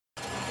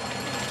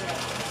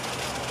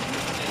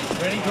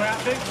Ready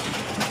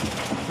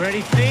graphics?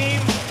 Ready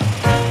theme?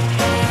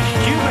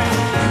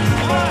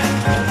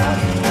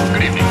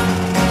 Good evening.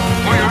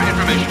 For your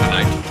information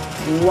tonight.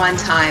 One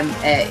time,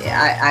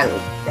 I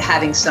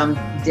having some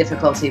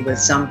difficulty with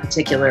some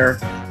particular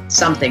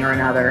something or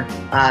another,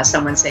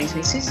 someone saying to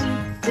me, Susie,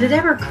 did it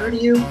ever occur to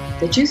you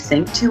that you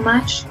think too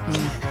much?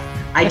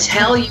 I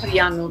tell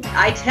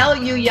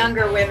you,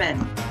 younger women,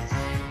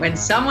 when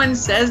someone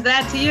says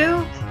that to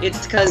you,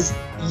 it's because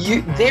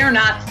they're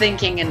not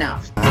thinking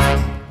enough.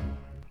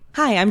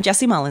 Hi, I'm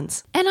Jessie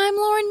Mullins. And I'm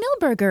Lauren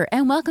Milberger,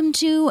 and welcome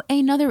to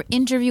another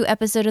interview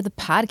episode of the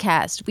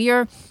podcast. We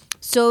are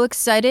so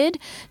excited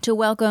to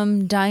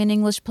welcome Diane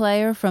English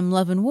player from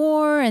Love and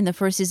War and the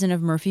first season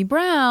of Murphy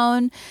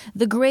Brown,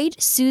 the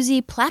great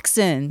Susie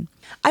Plakson.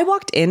 I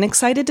walked in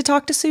excited to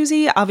talk to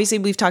Susie. Obviously,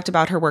 we've talked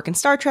about her work in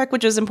Star Trek,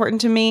 which was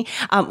important to me.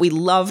 We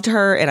loved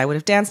her, and I would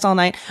have danced all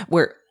night.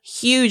 We're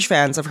huge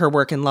fans of her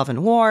work in Love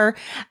and War,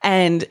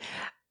 and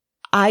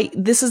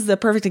this is the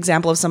perfect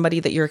example of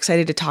somebody that you're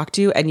excited to talk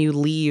to, and you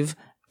leave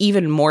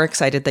even more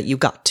excited that you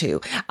got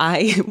to.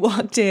 I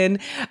walked in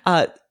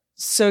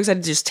so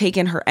excited to just take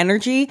in her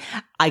energy.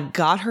 I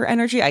got her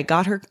energy. I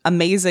got her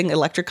amazing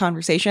electric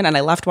conversation, and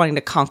I left wanting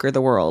to conquer the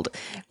world.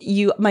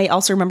 You might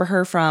also remember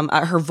her from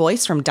her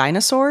voice from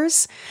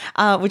Dinosaurs,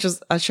 which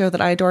was a show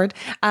that I adored.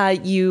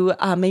 You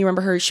may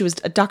remember her. She was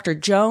Dr.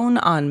 Joan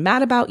on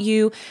Mad About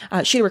You.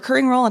 She had a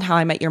recurring role in How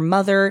I Met Your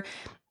Mother.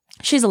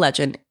 She's a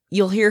legend.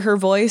 You'll hear her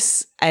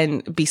voice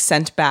and be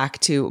sent back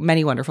to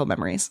many wonderful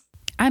memories.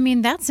 I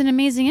mean, that's an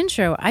amazing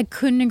intro. I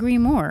couldn't agree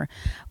more.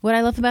 What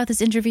I love about this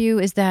interview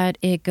is that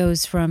it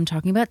goes from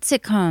talking about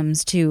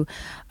sitcoms to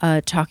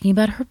talking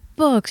about her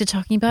book, to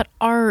talking about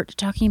art, to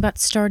talking about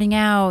starting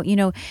out. You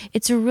know,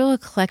 it's a real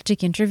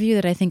eclectic interview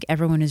that I think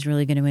everyone is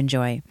really going to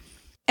enjoy.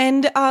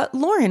 And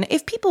Lauren,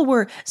 if people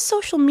were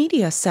social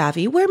media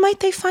savvy, where might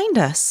they find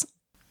us?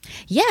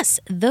 Yes,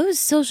 those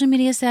social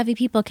media savvy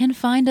people can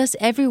find us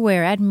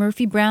everywhere at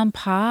Murphy Brown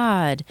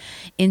Pod,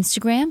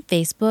 Instagram,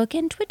 Facebook,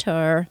 and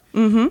Twitter.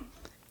 Mm-hmm.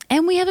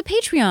 And we have a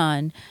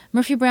Patreon,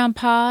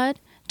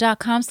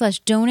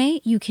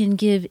 murphybrownpod.com/donate. You can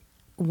give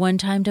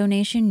one-time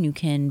donation. You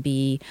can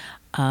be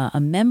a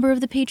member of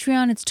the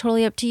Patreon. It's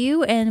totally up to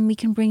you. And we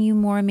can bring you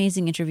more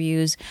amazing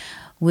interviews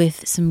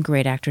with some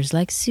great actors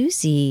like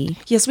Susie.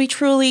 Yes, we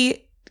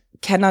truly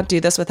cannot do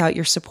this without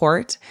your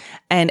support.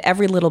 And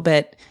every little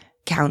bit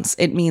counts.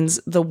 It means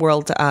the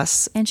world to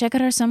us. And check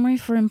out our summary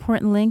for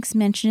important links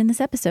mentioned in this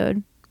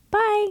episode.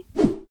 Bye.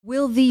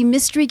 Will the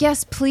mystery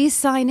guest please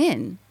sign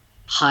in?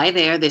 Hi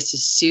there, this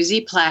is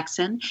Susie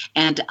Plakson,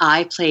 and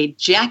I played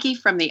Jackie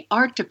from the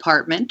art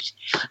department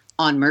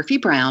on Murphy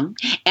Brown,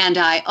 and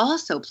I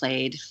also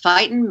played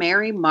Fightin'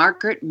 Mary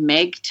Margaret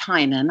Meg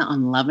Tynan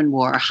on Love and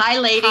War. Hi,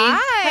 ladies.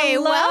 Hi,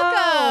 hello.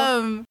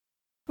 Welcome.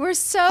 We're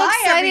so Hi,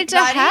 excited to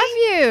everybody. have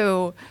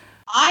you.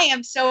 I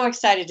am so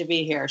excited to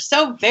be here.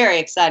 So very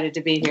excited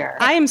to be here.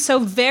 I am so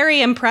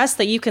very impressed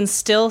that you can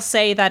still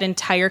say that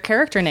entire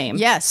character name.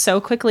 Yes.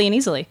 So quickly and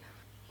easily.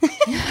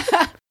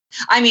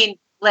 I mean,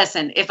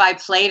 listen, if I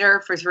played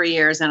her for 3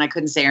 years and I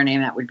couldn't say her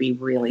name, that would be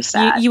really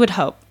sad. You would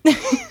hope.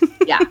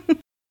 Yeah.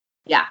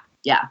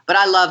 But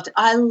I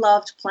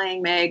loved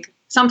playing Meg.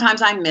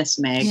 Sometimes I miss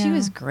Meg. She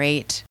was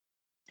great.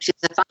 She's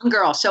a fun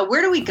girl. So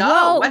where do we go?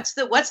 Well, what's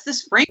the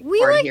springboard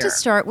We like here? to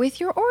start with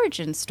your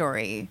origin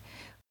story.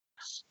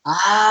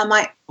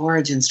 My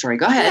origin story.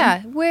 Go ahead.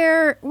 Yeah,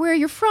 where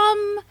you're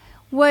from,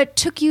 what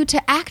took you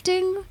to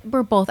acting.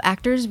 We're both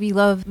actors. We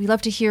love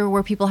to hear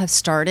where people have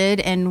started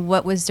and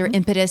what was their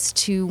impetus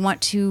to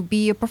want to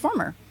be a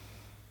performer.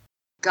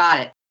 Got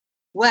it.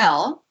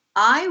 Well,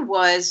 I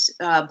was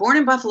born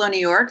in Buffalo, New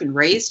York, and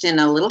raised in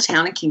a little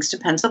town in Kingston,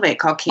 Pennsylvania,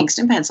 called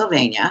Kingston,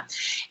 Pennsylvania.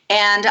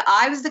 And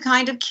I was the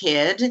kind of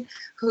kid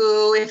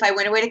who, if I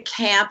went away to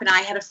camp and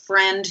I had a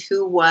friend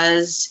who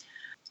was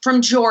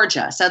from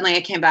Georgia, suddenly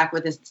I came back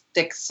with a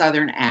thick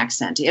Southern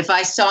accent. If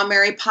I saw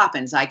Mary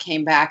Poppins, I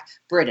came back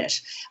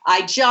British.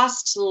 I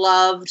just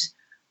loved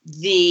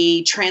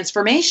the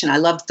transformation. I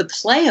loved the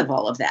play of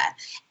all of that.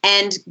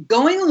 And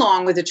going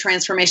along with the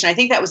transformation, I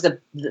think that was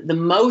the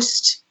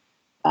most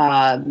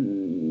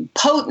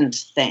potent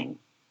thing,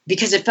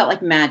 because it felt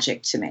like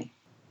magic to me.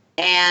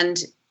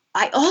 And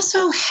I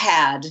also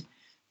had,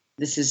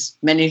 this is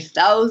many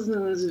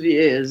thousands of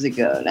years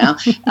ago now,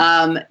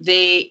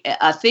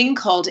 a thing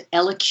called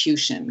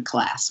elocution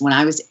class when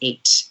I was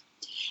 8.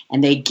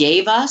 And they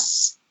gave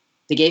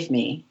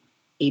me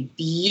a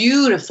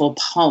beautiful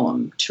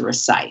poem to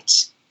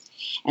recite.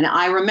 And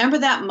I remember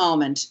that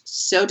moment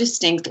so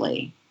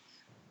distinctly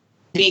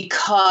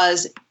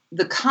because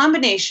the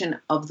combination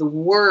of the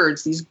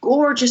words, these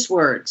gorgeous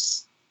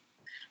words,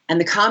 and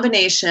the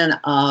combination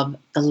of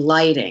the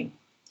lighting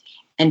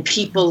and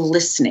people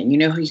listening,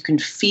 you can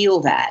feel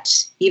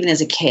that even as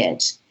a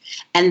kid.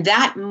 And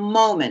that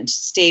moment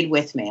stayed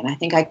with me. And I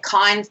think I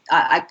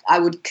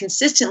would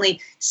consistently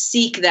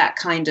seek that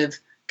kind of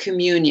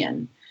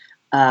communion.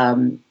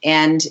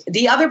 And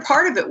the other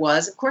part of it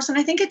was, of course, and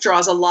I think it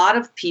draws a lot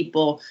of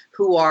people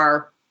who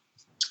are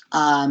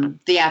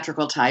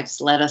theatrical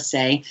types, let us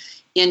say,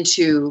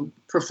 into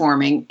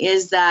performing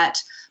is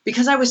that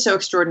because I was so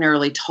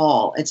extraordinarily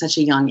tall at such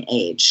a young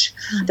age,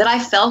 that I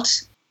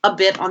felt a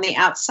bit on the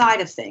outside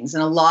of things.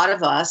 And a lot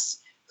of us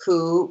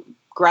who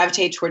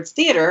gravitate towards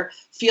theater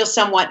feel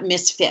somewhat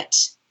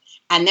misfit.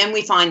 And then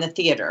we find the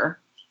theater.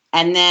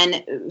 And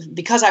then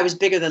because I was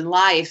bigger than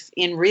life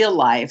in real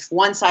life,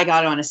 once I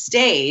got on a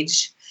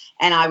stage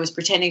and I was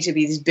pretending to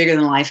be these bigger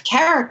than life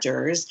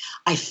characters,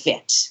 I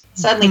fit.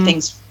 Suddenly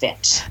things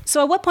fit.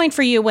 So at what point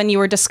for you, when you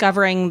were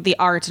discovering the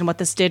art and what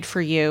this did for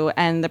you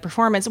and the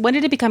performance, when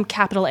did it become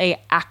capital A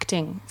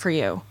acting for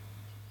you?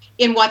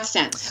 In what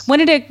sense? When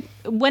did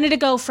it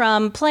go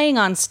from playing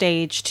on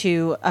stage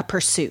to a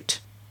pursuit?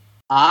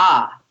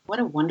 Ah, what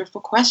a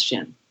wonderful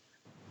question.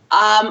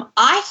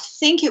 I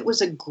think it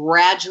was a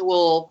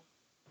gradual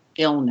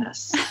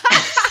illness.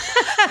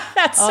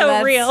 That's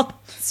so real.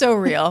 So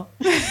real.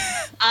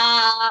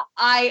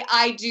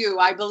 I do.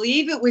 I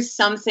believe it was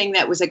something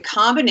that was a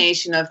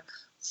combination of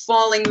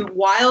falling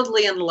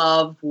wildly in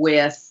love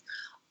with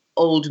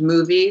old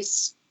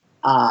movies,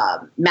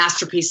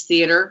 masterpiece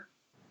theater,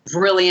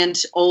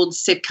 brilliant old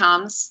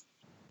sitcoms,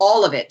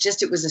 all of it.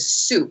 Just, it was a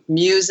soup,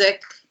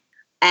 music.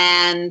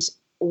 And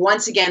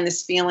once again,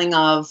 this feeling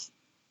of,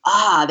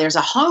 there's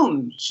a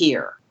home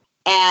here.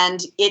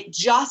 And it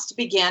just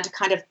began to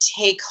kind of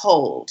take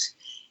hold.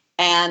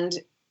 And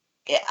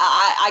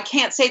I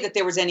can't say that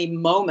there was any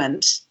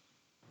moment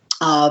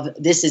of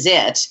this is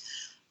it.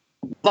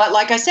 But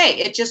like I say,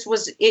 it just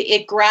was,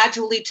 it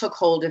gradually took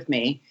hold of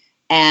me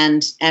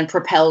and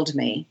propelled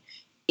me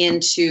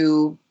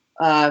into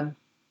the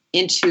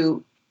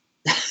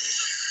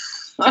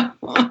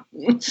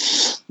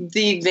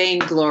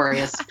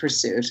vainglorious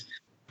pursuit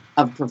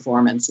of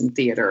performance and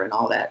theater and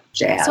all that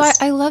jazz.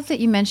 So I love that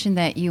you mentioned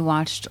that you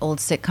watched old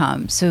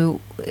sitcoms.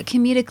 So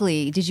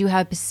comedically, did you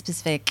have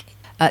specific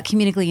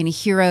comedically any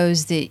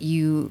heroes that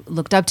you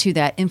looked up to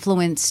that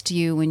influenced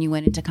you when you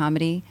went into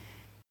comedy?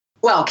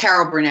 Well,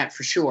 Carol Burnett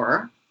for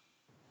sure.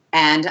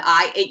 And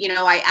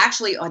I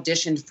actually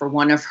auditioned for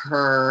one of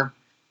her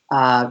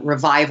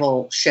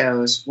revival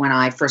shows when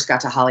I first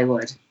got to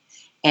Hollywood.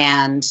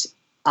 And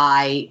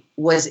I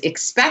was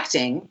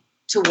expecting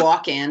to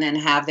walk in and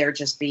have there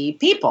just be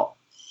people.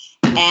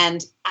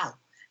 And I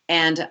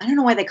don't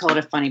know why they call it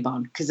a funny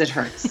bone, because it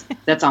hurts.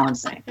 That's all I'm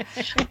saying.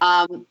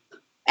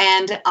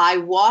 And I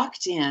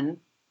walked in,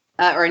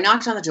 or I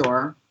knocked on the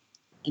door,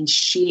 and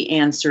she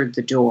answered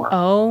the door.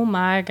 Oh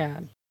my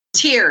God.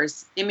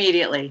 Tears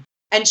immediately.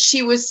 And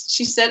she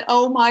said,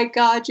 "Oh my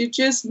God, you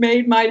just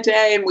made my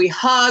day." And we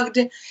hugged.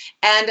 And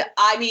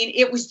I mean,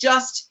 it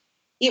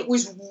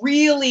was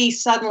really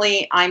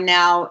suddenly I'm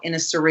now in a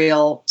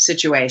surreal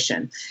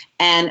situation.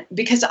 And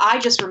because I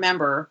just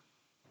remember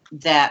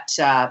that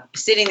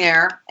sitting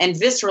there, and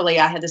viscerally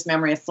I had this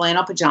memory of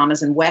flannel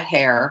pajamas and wet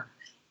hair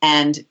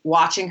and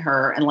watching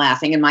her and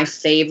laughing. And my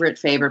favorite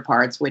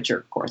parts, which are,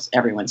 of course,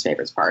 everyone's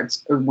favorite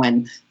parts, are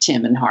when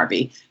Tim and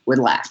Harvey would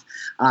laugh.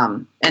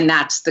 And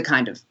that's the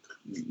kind of,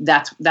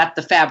 that's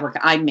the fabric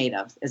I'm made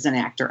of as an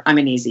actor. I'm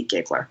an easy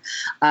giggler.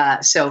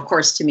 So, of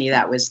course, to me,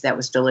 that was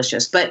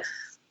delicious. But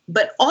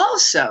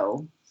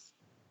also,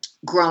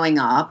 growing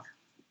up,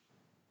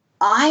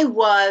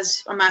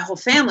 my whole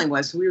family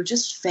we were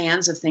just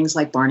fans of things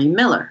like Barney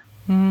Miller.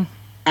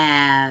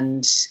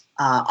 And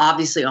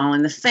obviously All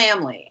in the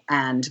Family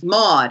and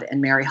Maude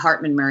and Mary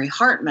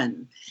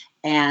Hartman.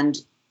 And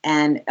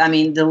I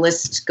mean, the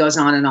list goes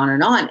on and on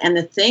and on. And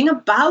the thing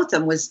about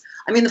them was,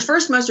 I mean, the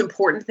first most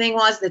important thing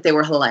was that they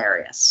were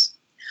hilarious.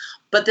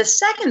 But the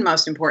second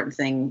most important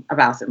thing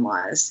about them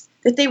was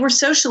that they were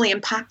socially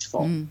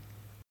impactful.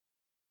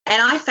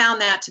 And I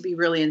found that to be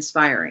really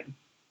inspiring.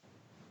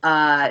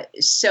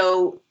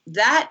 So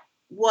that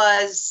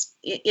was,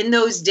 in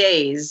those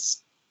days,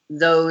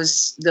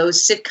 those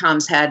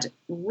sitcoms had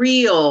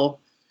real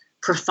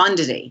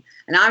profundity.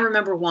 And I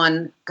remember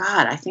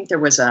I think there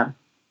was an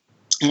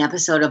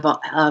episode of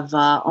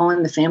All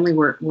in the Family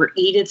where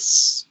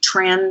Edith's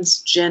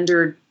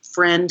transgendered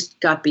friend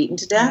got beaten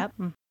to death.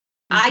 Yep.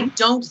 I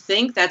don't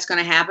think that's going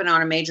to happen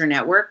on a major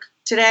network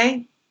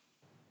today,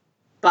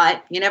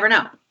 but you never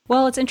know.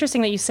 Well, it's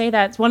interesting that you say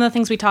that. It's one of the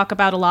things we talk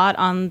about a lot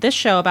on this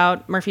show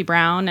about Murphy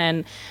Brown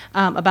and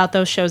about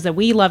those shows that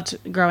we loved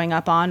growing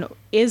up on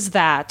is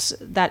that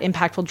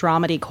impactful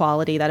dramedy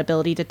quality, that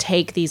ability to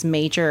take these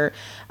major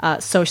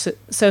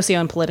socio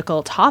and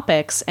political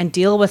topics and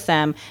deal with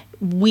them,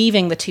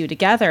 weaving the two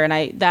together.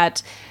 And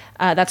that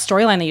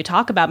storyline that you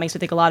talk about makes me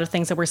think a lot of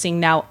things that we're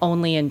seeing now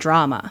only in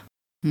drama.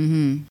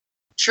 Mm-hmm.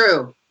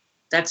 True.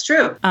 That's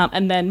true.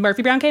 And then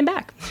Murphy Brown came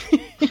back.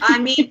 I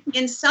mean,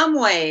 in some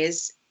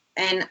ways,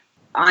 and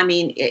I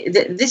mean,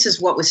 this is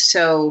what was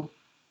so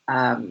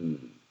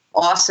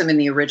awesome in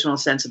the original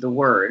sense of the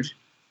word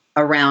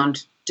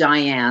around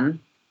Diane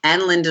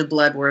and Linda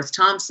Bloodworth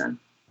Thomason,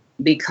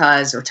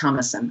 or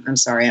Thomason, I'm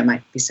sorry, I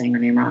might be saying her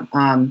name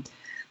wrong,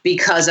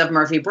 because of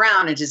Murphy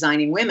Brown and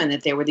Designing Women,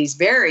 that there were these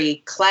very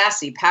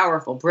classy,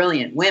 powerful,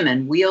 brilliant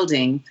women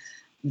wielding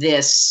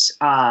this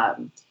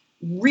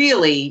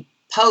really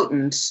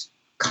potent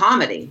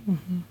comedy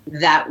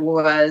that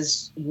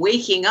was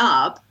waking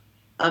up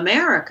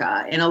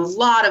America in a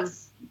lot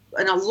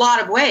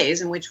of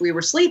ways in which we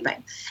were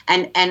sleeping,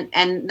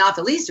 and not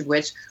the least of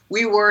which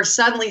we were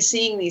suddenly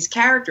seeing these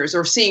characters,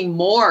 or seeing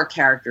more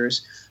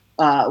characters,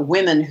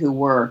 women who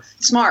were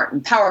smart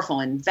and powerful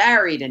and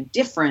varied and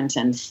different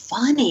and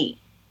funny.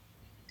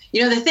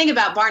 You know, the thing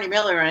about Barney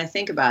Miller, when I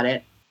think about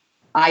it,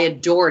 I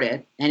adored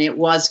it, and it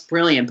was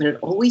brilliant, but it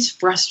always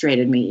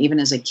frustrated me, even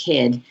as a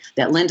kid,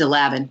 that Linda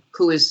Lavin,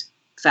 who is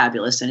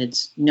fabulous, and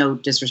it's no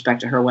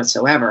disrespect to her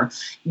whatsoever,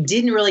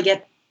 didn't really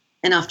get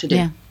enough to do.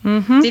 Yeah.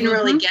 Didn't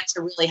really get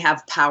to really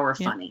have power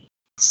funny.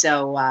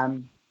 So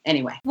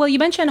anyway. Well, you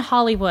mentioned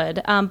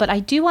Hollywood, but I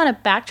do want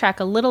to backtrack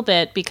a little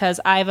bit because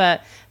I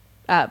have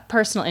a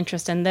personal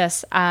interest in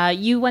this.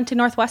 You went to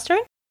Northwestern?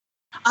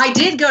 I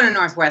did go to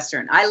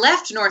Northwestern. I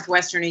left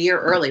Northwestern a year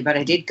early, but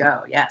I did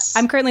go, yes.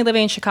 I'm currently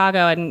living in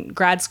Chicago and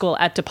grad school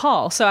at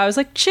DePaul. So I was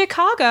like,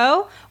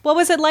 Chicago? What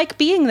was it like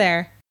being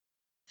there?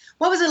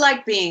 What was it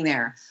like being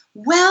there?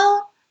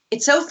 Well,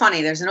 it's so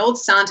funny. There's an old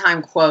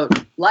Sondheim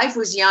quote, "Life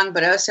was young,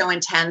 but oh so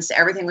intense.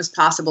 Everything was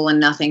possible and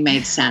nothing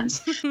made sense."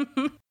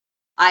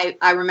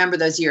 I remember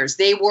those years.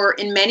 They were,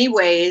 in many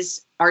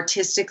ways,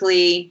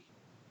 artistically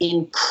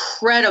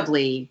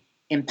incredibly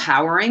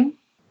empowering.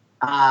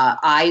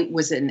 I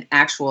was an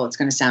actual, it's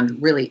going to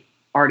sound really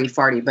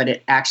arty-farty, but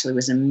it actually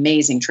was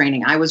amazing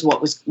training. I was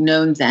what was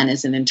known then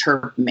as an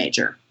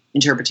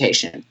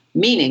interpretation,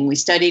 meaning we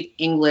studied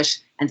English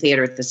and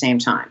theater at the same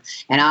time.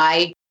 And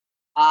I,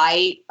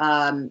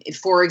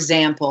 for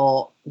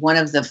example, one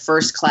of the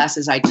first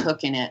classes I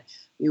took in it,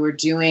 we were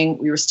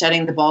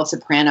studying The Bald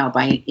Soprano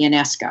by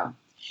Ionesco.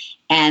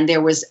 And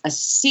there was a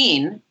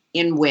scene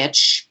in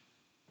which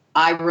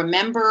I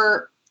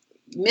remember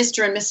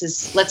Mr. and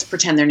Mrs., let's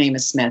pretend their name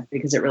is Smith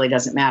because it really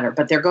doesn't matter,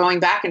 but they're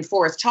going back and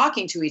forth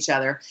talking to each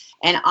other.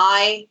 And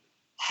I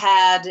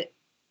had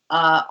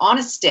on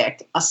a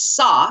stick a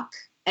sock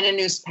and a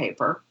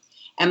newspaper.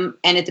 And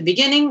at the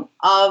beginning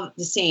of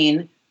the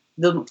scene,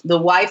 the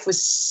wife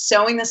was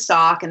sewing the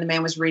sock and the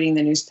man was reading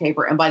the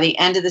newspaper. And by the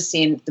end of the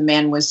scene, the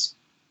man was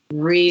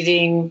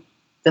reading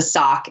the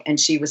sock and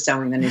she was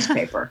sewing the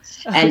newspaper.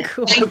 And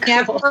cool. I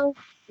never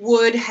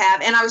would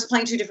have, and I was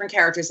playing two different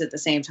characters at the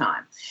same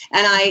time.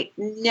 And I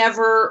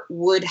never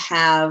would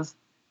have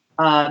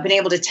been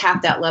able to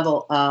tap that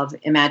level of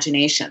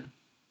imagination,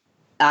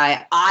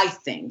 I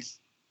think,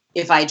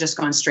 if I had just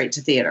gone straight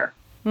to theater.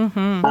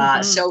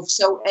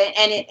 So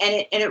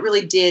it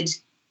really did.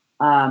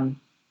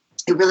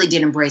 It really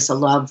did embrace a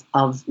love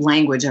of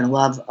language and a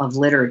love of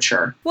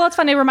literature. Well, it's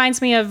funny. It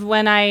reminds me of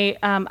when I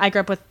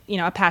grew up with,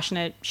 a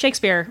passionate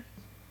Shakespeare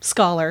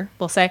scholar,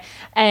 we'll say.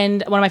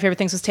 And one of my favorite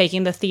things was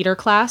taking the theater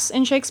class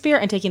in Shakespeare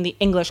and taking the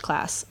English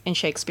class in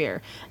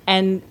Shakespeare.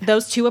 And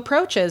those two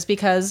approaches,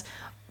 because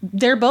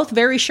they're both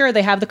very sure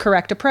they have the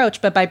correct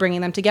approach, but by bringing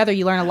them together,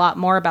 you learn a lot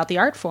more about the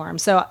art form.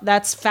 So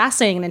that's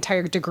fascinating, an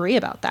entire degree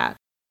about that.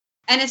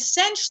 And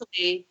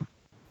essentially,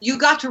 you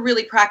got to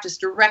really practice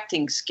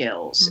directing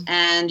skills,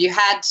 and you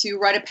had to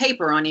write a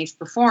paper on each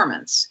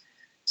performance.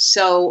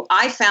 So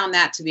I found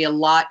that to be a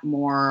lot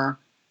more,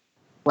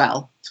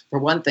 well, for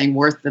one thing,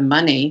 worth the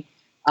money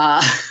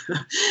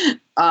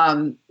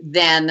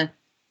than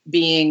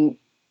being,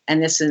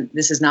 and this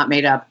is not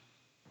made up,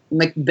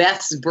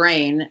 Macbeth's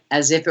brain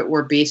as if it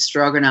were beef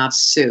stroganoff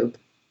soup.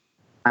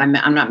 I'm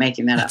not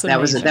making that up. That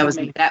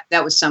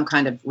was some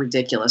kind of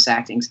ridiculous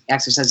acting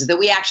exercise that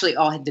we actually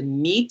all had to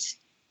meet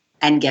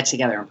and get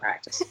together and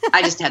practice.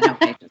 I just had no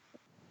patience.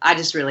 I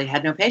just really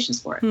had no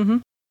patience for it. Mm-hmm.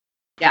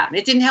 Yeah,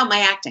 it didn't help my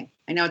acting.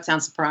 I know it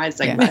sounds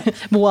surprising, but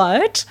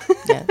what?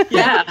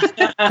 Yeah.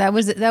 That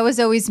was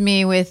always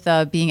me with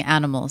being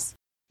animals.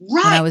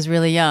 Right. When I was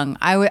really young,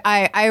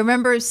 I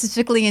remember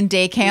specifically in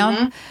day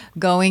camp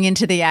going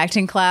into the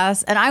acting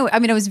class, and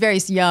I was very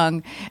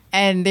young,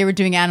 and they were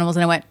doing animals,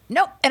 and I went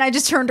nope, and I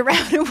just turned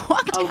around and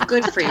walked out.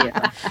 Good for you.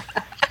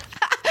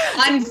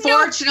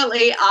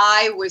 Unfortunately,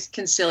 I was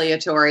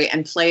conciliatory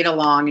and played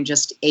along and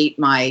just ate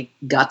my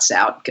guts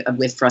out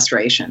with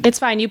frustration. It's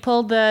fine. You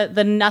pulled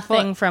the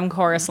nothing from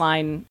chorus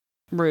line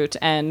route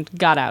and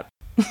got out.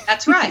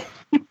 That's right.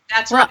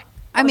 That's right.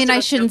 I mean, I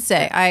shouldn't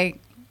say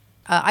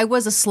I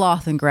was a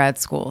sloth in grad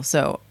school,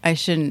 so I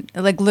shouldn't,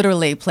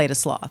 literally played a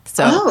sloth.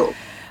 So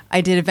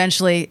I did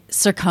eventually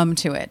succumb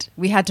to it.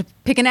 We had to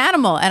pick an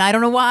animal, and I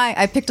don't know why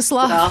I picked a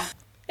sloth. Well,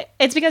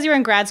 it's because you were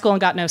in grad school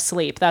and got no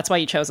sleep. That's why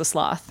you chose a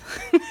sloth.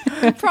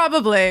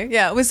 Probably.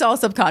 Yeah, it was all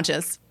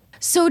subconscious.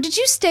 So did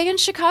you stay in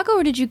Chicago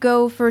or did you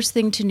go first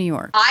thing to New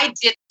York? I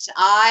didn't.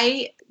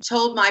 I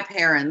told my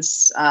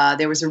parents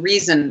there was a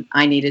reason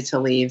I needed to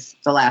leave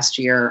the last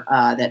year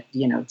that,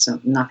 it's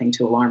nothing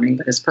too alarming,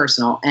 but it's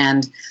personal.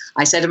 And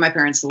I said to my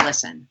parents,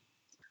 listen,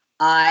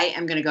 I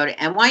am going to go to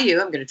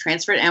NYU. I'm going to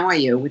transfer to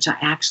NYU, which I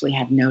actually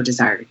had no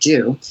desire to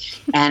do.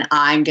 And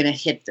I'm going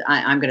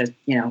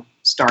to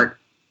start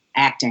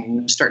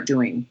acting, start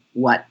doing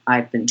what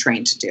I've been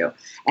trained to do.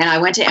 And I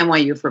went to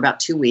NYU for about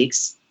 2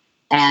 weeks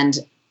and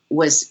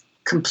was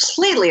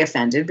completely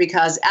offended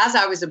because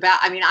I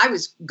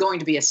was going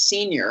to be a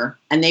senior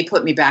and they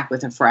put me back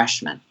with a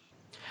freshman.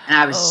 And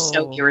I was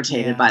so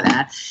irritated by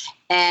that.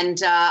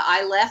 And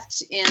I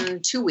left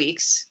in 2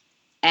 weeks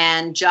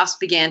and just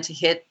began to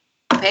hit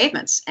the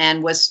pavements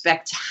and was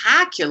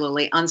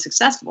spectacularly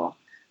unsuccessful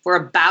for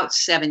about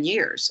 7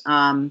 years.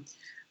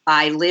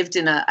 I lived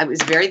I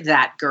was very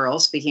that girl,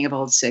 speaking of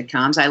old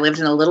sitcoms. I lived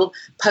in a little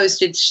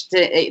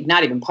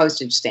not even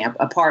postage stamp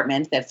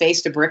apartment that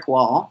faced a brick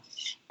wall.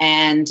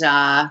 And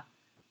I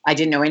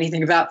didn't know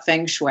anything about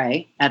Feng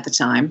Shui at the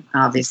time,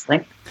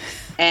 obviously.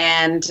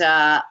 And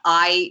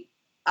I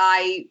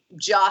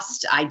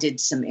did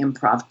some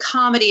improv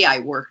comedy. I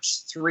worked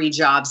 3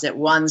 jobs at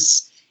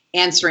once,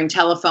 answering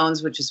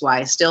telephones, which is why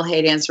I still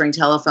hate answering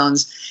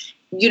telephones.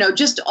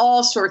 Just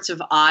all sorts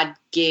of odd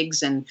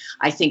gigs. And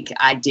I think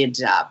I did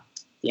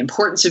The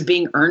Importance of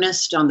Being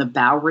Earnest on the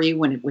Bowery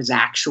when it was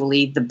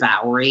actually the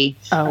Bowery.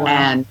 Oh, wow.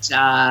 And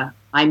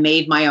I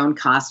made my own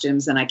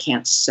costumes, and I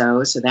can't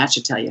sew, so that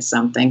should tell you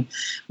something.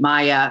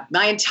 My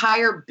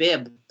entire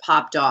bib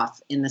popped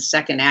off in the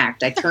second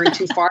act. I turned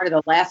too far to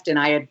the left, and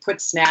I had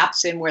put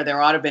snaps in where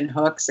there ought to have been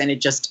hooks, and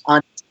it just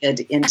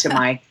undid into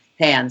my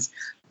hands.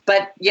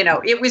 But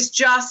it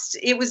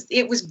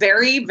was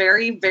very,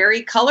 very,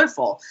 very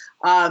colorful.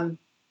 But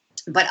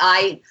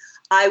I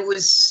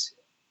was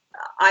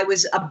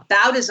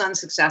about as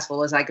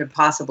unsuccessful as I could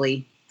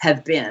possibly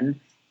have been,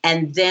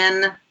 and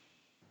then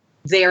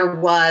there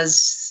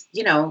was,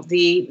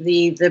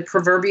 the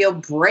proverbial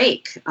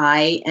break.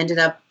 I ended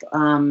up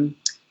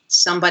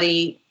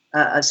somebody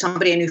I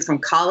knew from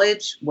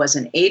college was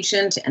an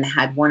agent and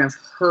had one of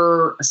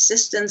her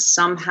assistants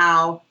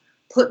somehow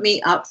put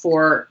me up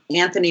for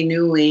Anthony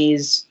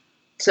Newley's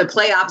to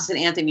play opposite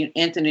Anthony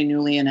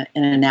Newley in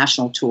a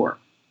national tour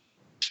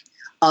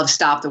of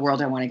Stop the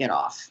World, I Want to Get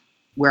Off,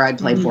 where I'd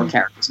play 4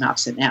 characters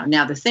opposite.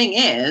 Now the thing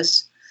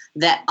is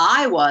that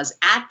I was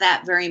at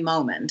that very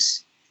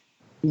moment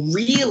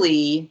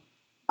really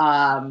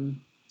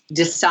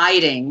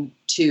deciding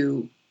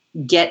to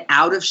get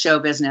out of show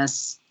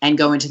business and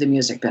go into the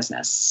music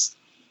business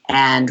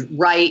and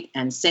write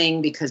and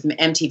sing, because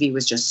MTV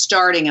was just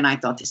starting, and I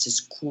thought, this is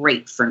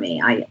great for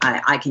me.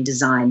 I can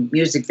design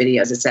music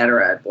videos,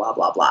 etc., blah,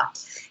 blah, blah.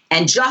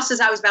 And just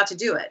as I was about to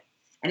do it,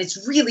 and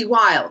it's really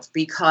wild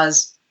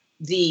because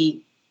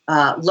the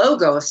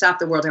logo of Stop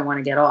the World, I Want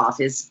to Get Off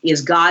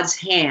is God's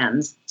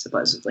hands,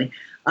 supposedly,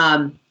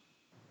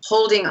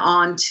 holding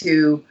on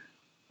to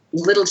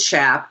little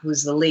chap,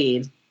 who's the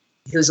lead,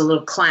 who's a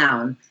little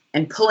clown,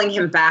 and pulling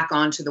him back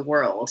onto the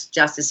world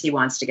just as he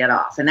wants to get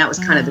off. And that was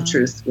kind of the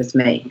truth with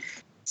me.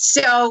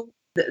 So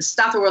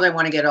Stop the World, I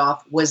Want to Get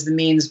Off was the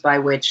means by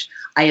which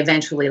I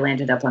eventually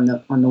landed up on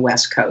the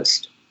West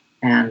Coast.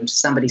 And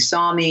somebody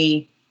saw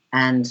me,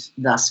 and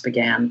thus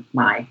began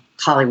my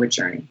Hollywood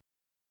journey.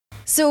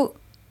 So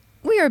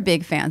we are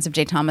big fans of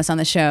Jay Thomas on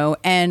the show,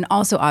 and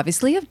also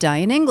obviously of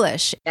Diane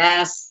English.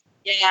 Yes,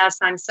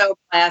 I'm so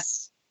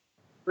blessed.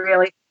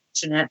 Really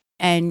fortunate.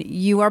 And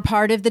you are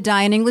part of the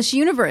Diane English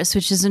universe,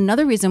 which is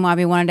another reason why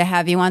we wanted to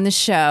have you on the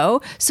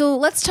show. So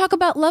let's talk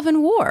about Love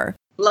and War.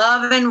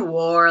 Love and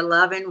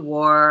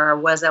War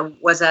was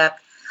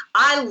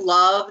I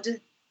loved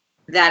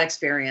that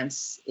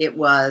experience. It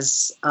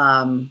was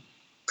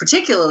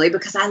particularly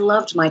because I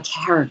loved my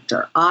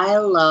character.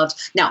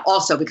 Now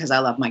also because I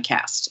loved my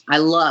cast. I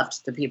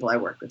loved the people I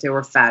worked with. They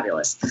were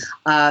fabulous.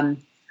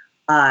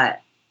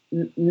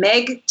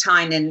 Meg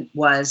Tynan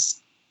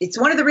it's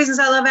one of the reasons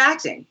I love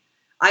acting.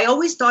 I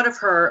always thought of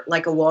her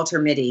like a Walter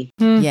Mitty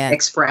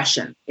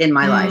expression in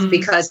my life,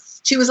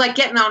 because she was like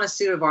getting on a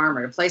suit of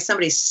armor to play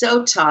somebody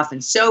so tough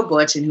and so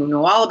butch and who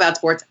knew all about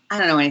sports. I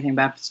don't know anything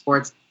about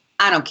sports.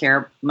 I don't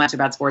care much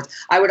about sports.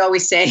 I would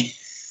always say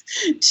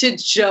to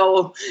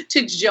Joel,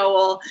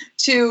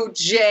 to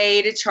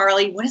Jay, to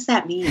Charlie, what does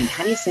that mean?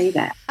 How do you say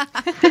that?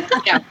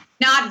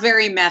 Not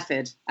very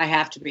method, I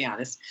have to be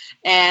honest.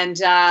 And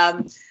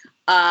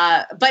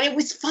but it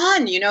was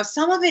fun,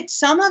 some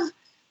of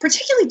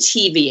particularly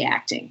TV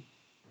acting.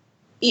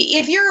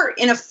 If you're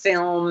in a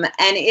film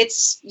and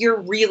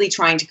you're really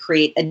trying to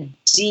create a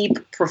deep,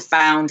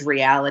 profound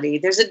reality,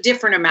 there's a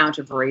different amount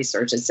of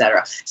research,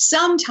 etc.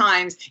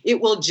 Sometimes it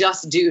will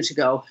just do to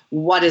go,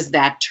 what is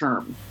that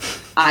term?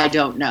 I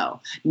don't know.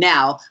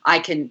 Now I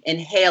can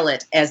inhale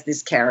it as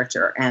this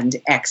character and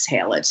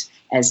exhale it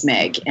as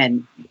Meg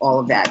and all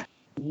of that.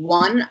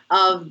 One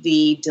of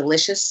the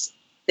delicious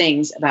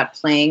things about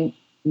playing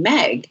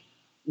Meg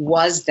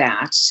was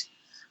that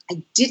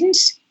I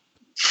didn't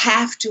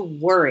have to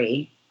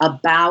worry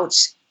about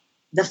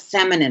the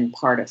feminine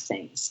part of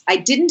things. I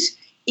didn't,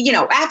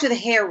 after the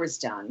hair was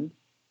done,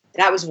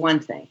 that was one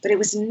thing. But it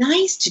was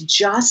nice to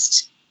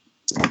just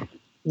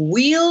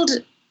wield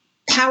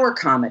power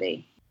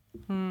comedy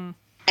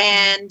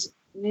and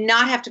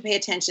not have to pay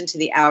attention to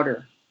the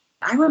outer.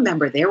 I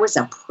remember there was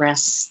a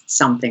press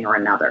something or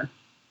another,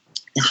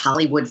 the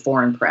Hollywood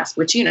Foreign Press,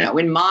 which,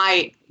 in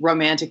my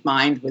romantic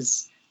mind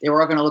was, they were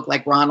all going to look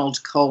like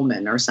Ronald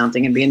Coleman or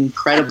something and be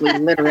incredibly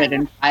literate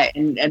and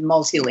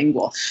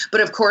multilingual. But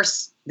of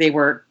course, they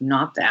were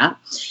not that.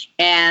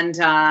 And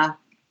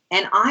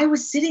I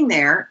was sitting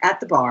there at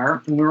the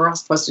bar, and we were all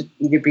supposed to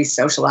either be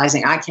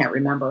socializing, I can't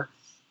remember.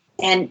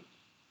 And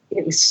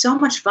it was so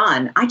much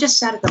fun. I just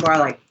sat at the bar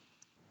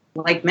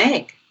like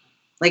Meg.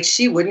 Like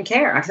she wouldn't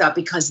care. I thought,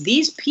 because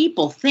these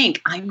people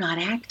think I'm not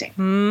acting.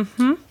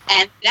 Mm-hmm.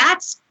 And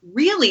that's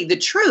really the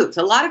truth.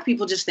 A lot of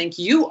people just think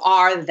you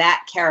are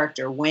that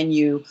character when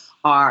you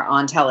are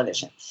on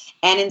television.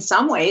 And in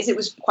some ways it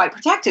was quite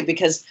protective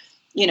because,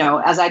 you know,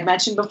 as I'd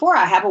mentioned before,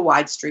 I have a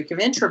wide streak of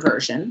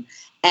introversion.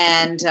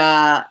 And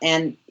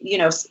you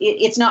know,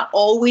 it's not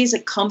always a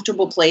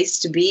comfortable place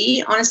to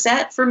be on a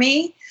set for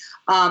me.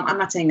 I'm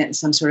not saying that in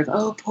some sort of,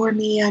 oh, poor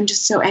me, I'm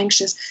just so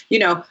anxious. You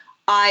know,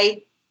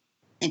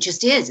 it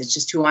just is. It's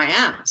just who I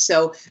am.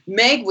 So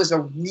Meg was a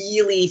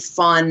really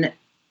fun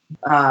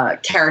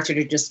character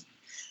to just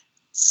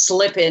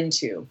slip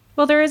into.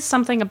 Well, there is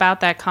something about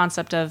that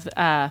concept of,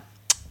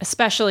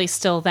 especially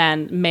still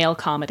then, male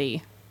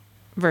comedy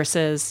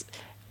versus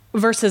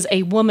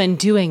a woman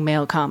doing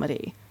male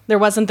comedy. There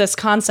wasn't this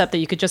concept that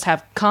you could just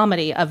have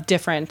comedy of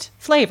different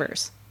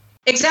flavors.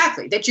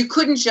 Exactly. That you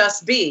couldn't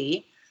just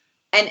be,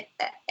 and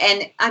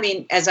I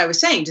mean, as I was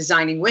saying,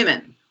 Designing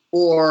Women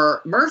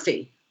or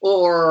Murphy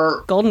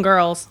or Golden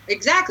Girls.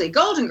 Exactly.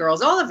 Golden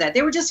Girls, all of that.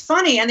 They were just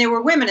funny and they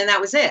were women and that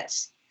was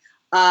it.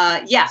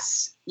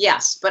 Yes.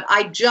 But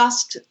I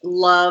just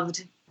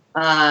loved,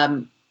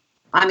 there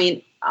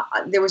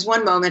was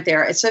one moment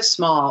there. It's so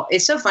small.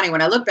 It's so funny.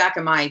 When I look back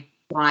at my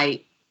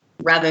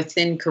rather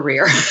thin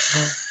career,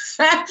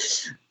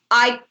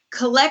 I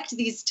collect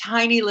these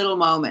tiny little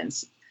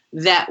moments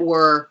that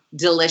were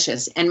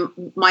delicious. And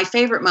my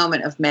favorite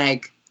moment of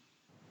Meg,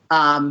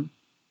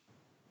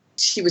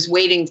 she was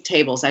waiting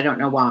tables. I don't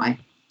know why.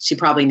 She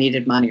probably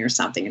needed money or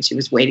something, and she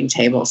was waiting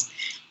tables.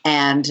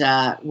 And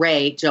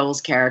Ray,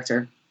 Joel's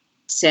character,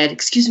 said,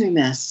 "Excuse me,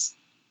 miss,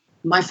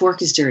 my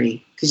fork is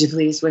dirty. Could you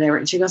please, whatever?"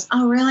 And she goes,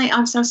 "Oh, really?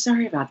 I'm so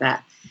sorry about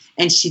that."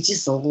 And she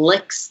just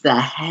licks the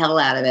hell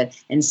out of it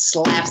and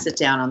slaps it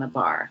down on the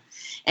bar.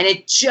 And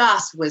it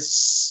just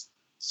was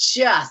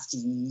just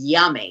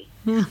yummy.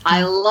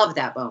 I love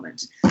that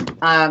moment.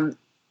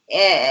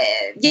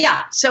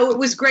 Yeah, so it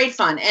was great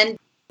fun. And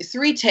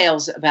 3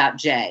 tales about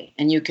Jay,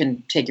 and you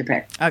can take your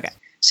pick. Okay.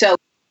 So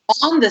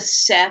on the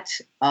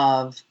set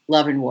of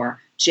Love and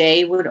War,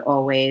 Jay would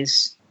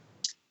always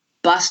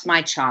bust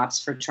my chops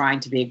for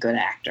trying to be a good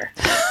actor.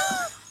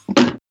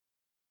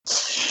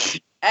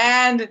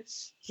 And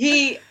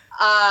he,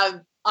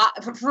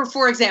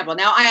 for example,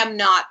 now I am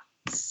not,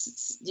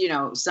 you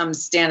know, some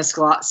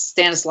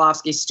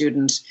Stanislavski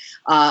student,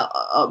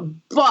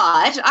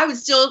 but I would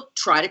still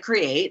try to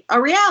create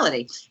a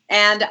reality.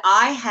 And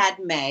I had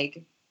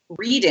Meg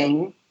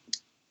reading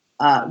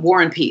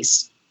War and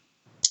Peace.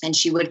 And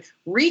she would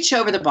reach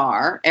over the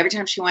bar every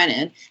time she went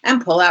in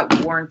and pull out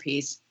War and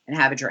Peace and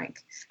have a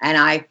drink. And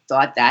I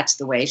thought that's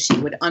the way she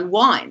would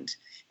unwind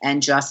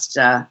and just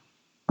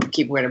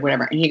keep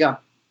whatever. And he'd go,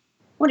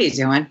 "What are you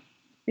doing?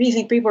 What do you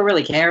think people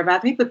really care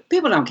about? People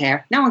don't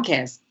care. No one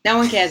cares. No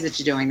one cares that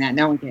you're doing that.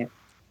 No one cares.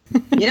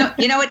 You know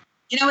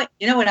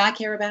what I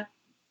care about?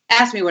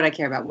 Ask me what I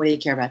care about. What do you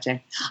care about,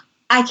 Jay?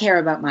 I care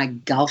about my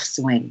golf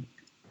swing.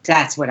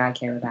 That's what I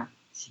care about."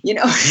 You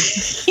know,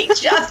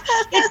 it's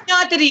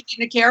not that he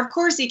didn't care. Of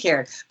course he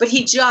cared. But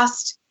he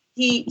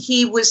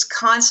was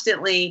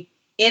constantly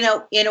in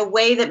a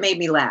way that made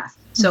me laugh.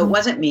 So It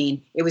wasn't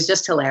mean. It was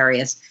just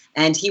hilarious.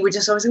 And he would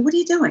just always say, "What are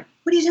you doing?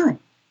 What are you doing?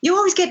 You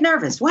always get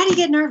nervous. Why do you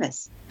get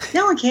nervous?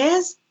 No one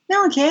cares. No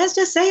one cares.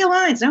 Just say your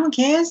lines. No one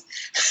cares."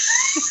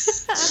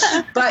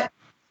 But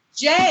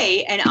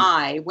Jay and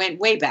I went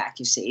way back,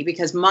 you see,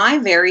 because my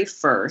very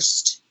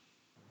first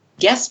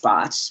guest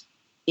spot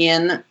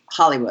in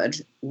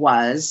Hollywood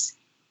was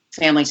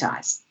Family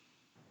Ties.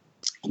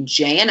 And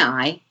Jay and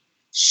I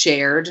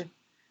shared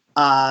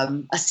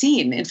a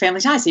scene in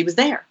Family Ties. He was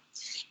there.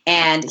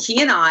 And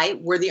he and I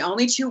were the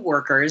only 2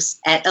 workers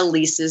at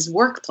Elise's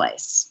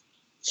workplace.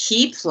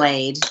 He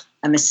played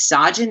a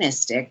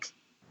misogynistic,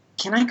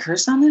 can I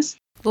curse on this?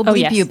 We'll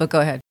bleep you, but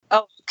go ahead.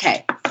 Oh,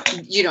 okay.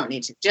 You don't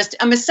need to. Just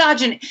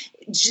a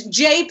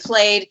Jay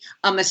played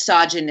a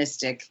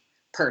misogynistic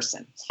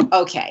person.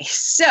 Okay.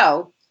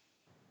 So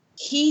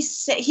he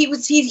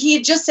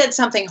had just said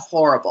something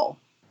horrible.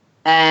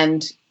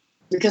 And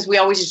because we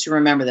always used to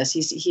remember this,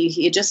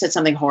 he had just said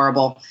something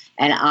horrible.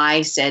 And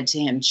I said to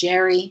him,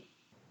 "Jerry,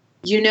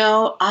 you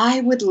know,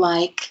 I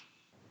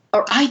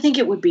think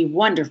it would be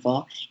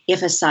wonderful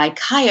if a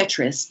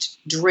psychiatrist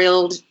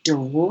drilled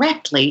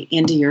directly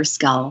into your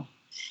skull."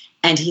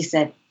 And he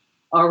said,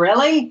 "Oh,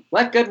 really?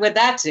 What good would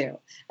that do?"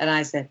 And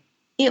I said,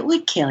 "It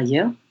would kill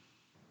you."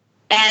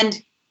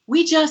 And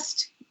we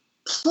just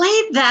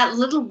played that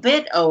little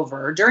bit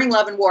over during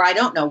Love and War. I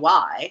don't know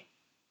why.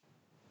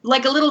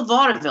 Like a little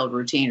vaudeville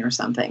routine or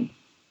something.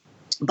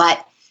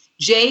 But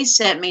Jay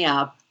set me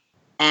up,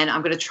 and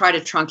I'm going to try to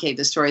truncate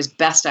the story as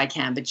best I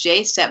can, but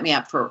Jay set me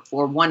up for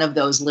one of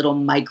those little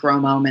micro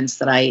moments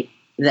that I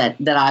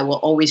will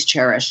always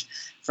cherish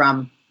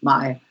from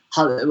my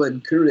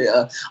Hollywood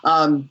career.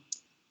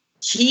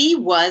 He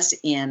was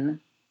in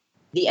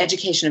The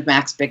Education of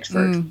Max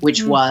Bickford,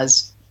 which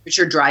was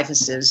Richard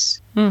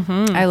Dreyfuss's.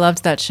 I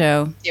loved that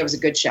show. It was a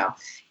good show.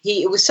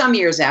 it was some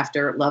years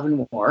after Love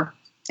and War,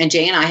 and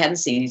Jay and I hadn't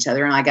seen each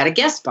other, and I got a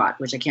guest spot,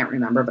 which I can't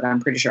remember, but I'm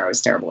pretty sure I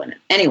was terrible in it.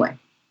 Anyway,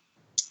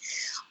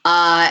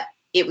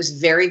 it was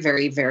very,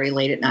 very, very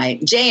late at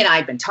night. Jay and I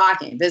had been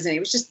talking, visiting.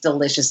 It was just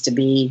delicious to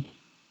be,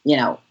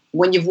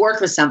 when you've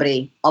worked with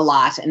somebody a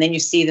lot and then you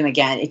see them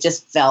again, it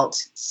just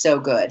felt so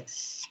good.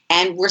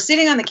 And we're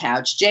sitting on the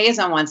couch. Jay is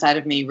on one side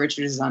of me.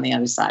 Richard is on the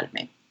other side of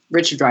me.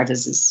 Richard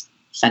Dreyfuss is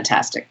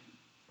fantastic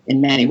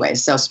in many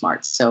ways. So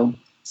smart, so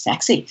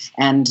sexy,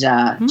 and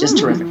just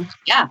terrific.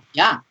 Yeah,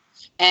 yeah.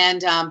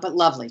 And but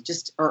lovely,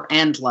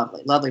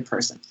 lovely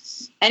person.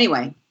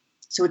 Anyway,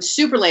 so it's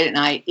super late at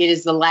night. It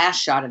is the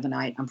last shot of the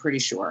night, I'm pretty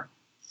sure.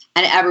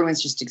 And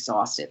everyone's just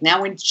exhausted.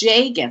 Now, when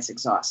Jay gets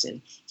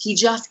exhausted, he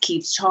just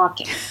keeps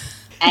talking.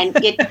 And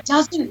it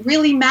doesn't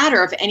really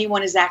matter if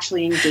anyone is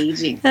actually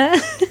engaging.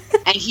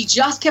 And he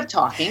just kept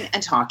talking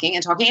and talking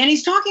and talking. And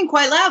he's talking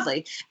quite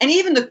loudly. And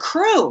even the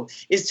crew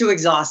is too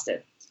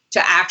exhausted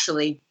to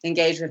actually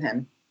engage with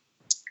him.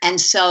 And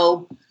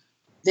so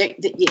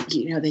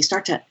they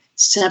start to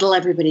settle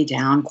everybody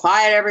down.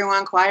 Quiet,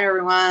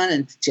 everyone.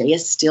 And Jay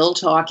is still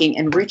talking.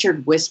 And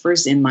Richard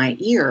whispers in my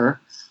ear,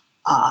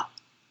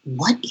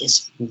 what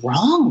is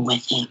wrong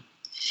with him?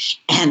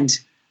 And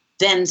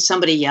then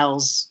somebody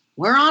yells,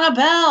 we're on a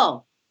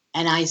bell.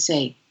 And I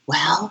say,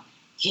 well,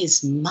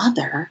 his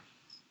mother,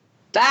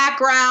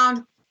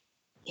 background,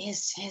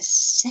 is his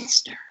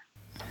sister.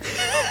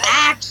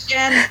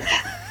 Action.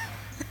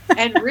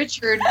 And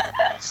Richard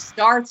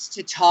starts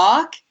to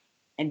talk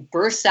and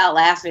bursts out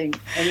laughing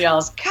and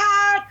yells,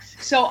 cut.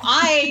 So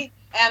I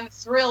am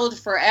thrilled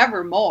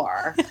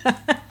forevermore.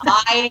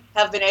 I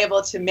have been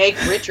able to make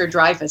Richard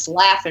Dreyfuss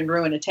laugh and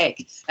ruin a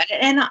take.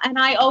 And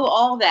I owe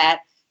all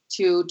that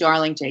to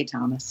darling Jay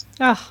Thomas.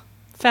 Oh,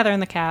 feather in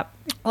the cap.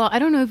 Well, I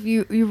don't know if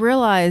you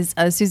realize,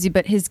 Susie,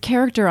 but his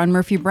character on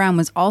Murphy Brown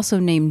was also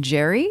named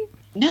Jerry.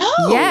 No.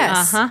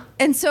 Yes.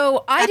 And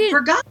so I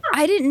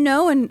didn't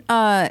know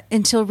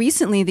until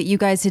recently that you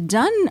guys had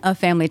done a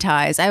Family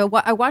Ties. I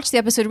watched the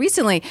episode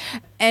recently,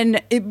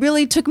 and it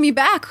really took me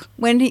back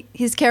when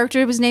his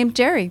character was named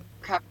Jerry.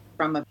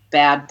 From a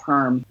bad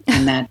perm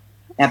in that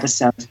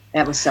episode.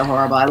 That was so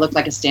horrible. I looked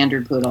like a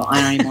standard poodle.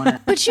 I don't even want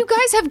to. But you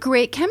guys have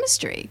great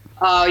chemistry.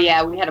 Oh,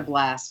 yeah. We had a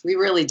blast. We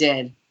really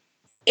did.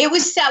 It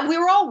was sad. We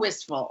were all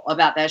wistful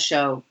about that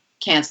show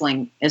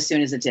canceling as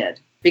soon as it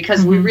did.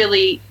 Because we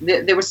really,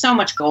 there was so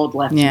much gold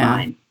left to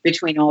mine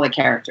between all the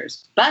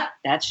characters. But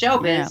that's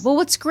showbiz. Yeah. Well,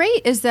 what's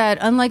great is that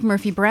unlike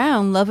Murphy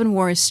Brown, Love and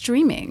War is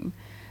streaming.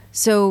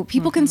 So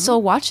people can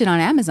still watch it on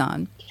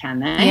Amazon. Can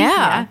they?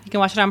 Yeah. You can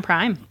watch it on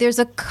Prime. There's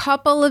a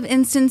couple of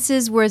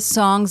instances where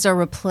songs are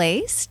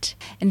replaced.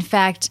 In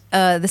fact,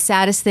 the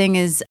saddest thing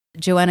is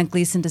Joanna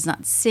Gleason does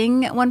not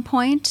sing at one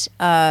point.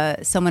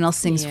 Someone else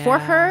sings for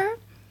her.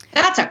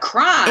 That's a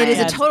crime. It is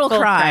a total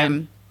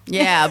crime.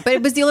 Yeah, but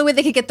it was the only way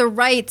they could get the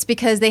rights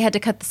because they had to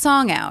cut the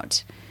song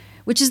out,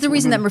 which is the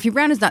reason that Murphy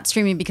Brown is not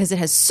streaming, because it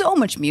has so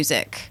much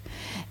music,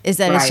 is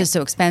that it's just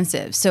so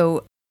expensive.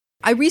 So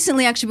I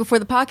recently, actually, before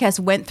the podcast,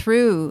 went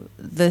through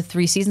the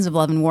 3 seasons of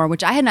Love and War,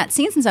 which I had not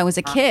seen since I was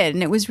a kid,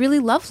 and it was really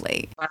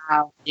lovely.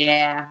 Wow.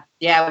 Yeah.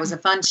 Yeah, it was a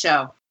fun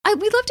show.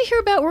 We'd love to hear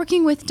about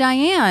working with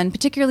Diane,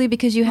 particularly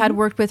because you had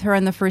worked with her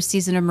on the first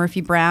season of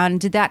Murphy Brown.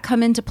 Did that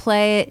come into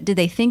play? Did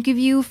they think of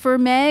you for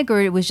Meg, or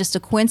it was just a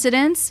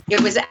coincidence?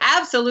 It was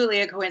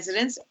absolutely a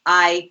coincidence.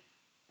 I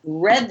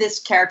read this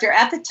character.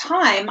 At the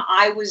time,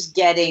 I was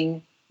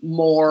getting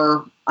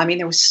more. I mean,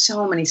 there were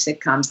so many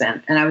sitcoms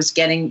then, and I was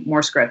getting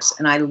more scripts,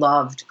 and I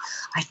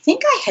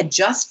think I had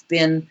just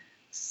been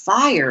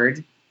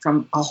fired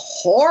from a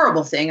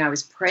horrible thing I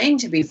was praying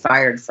to be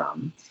fired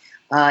from.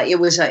 It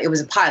was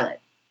a pilot.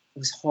 It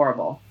was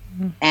horrible.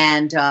 Mm-hmm.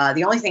 And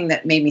the only thing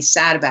that made me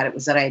sad about it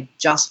was that I had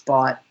just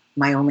bought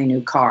my only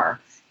new car,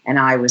 and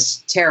I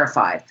was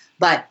terrified.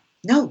 But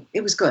no,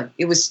 it was good.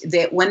 It was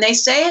when they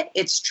say it,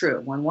 it's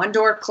true. When one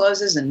door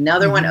closes,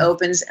 another one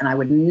opens, and I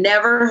would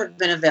never have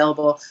been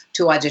available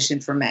to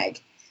audition for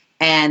Meg.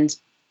 And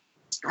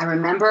I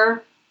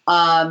remember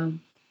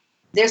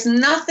there's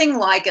nothing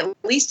like, at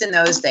least in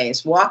those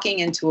days, walking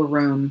into a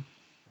room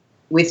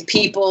with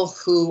people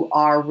who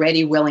are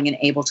ready, willing, and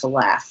able to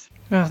laugh.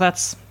 Oh,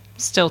 that's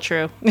still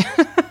true.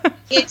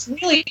 It's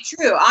really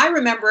true. I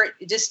remember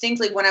it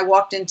distinctly when I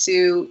walked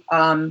into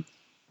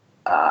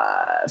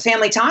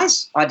Family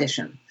Ties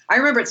audition. I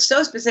remember it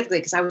so specifically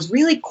because I was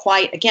really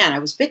I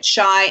was a bit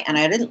shy, and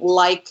I didn't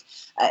like,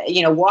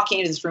 walking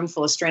into this room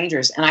full of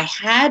strangers. And I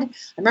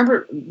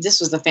remember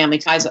this was the Family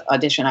Ties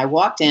audition. I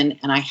walked in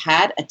and I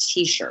had a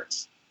T-shirt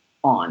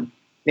on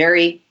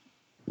very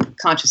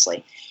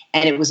consciously.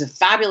 And it was a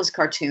fabulous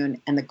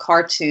cartoon, and the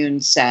cartoon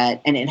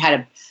said, and it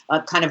had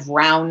a kind of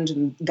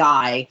round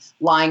guy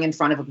lying in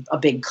front of a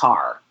big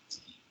car.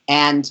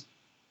 And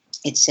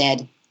it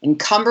said,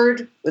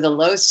 encumbered with a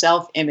low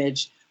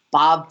self-image,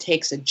 Bob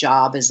takes a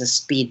job as a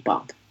speed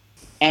bump.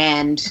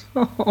 And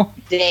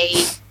they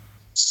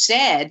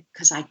said,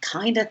 because I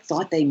kind of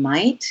thought they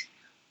might,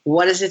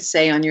 what does it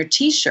say on your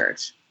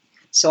T-shirt?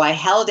 So I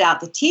held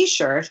out the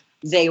T-shirt,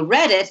 they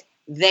read it,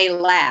 they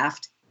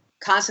laughed,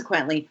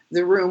 consequently,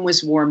 the room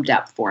was warmed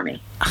up for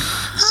me.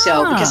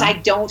 So, because I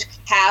don't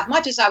have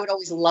much as I would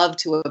always love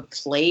to have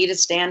played a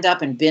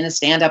stand-up and been a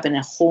stand-up in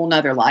a whole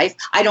nother life,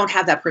 I don't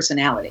have that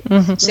personality.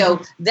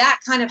 So that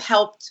kind of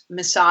helped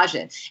massage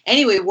it.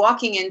 Anyway,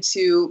 walking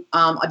into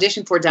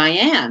audition for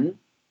Diane,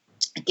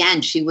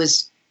 again, she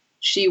was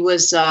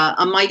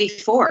a mighty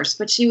force,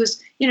 but she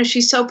was,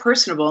 she's so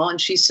personable and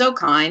she's so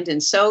kind.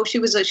 And so it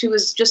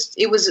was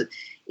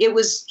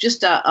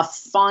just a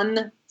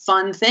fun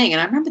thing.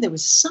 And I remember there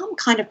was some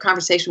kind of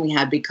conversation we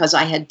had because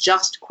I had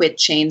just quit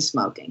chain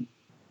smoking,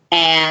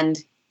 and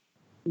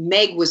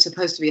Meg was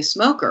supposed to be a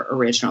smoker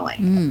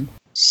originally.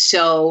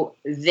 So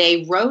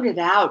they wrote it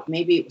out.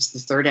 Maybe it was the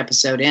third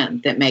episode in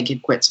that Meg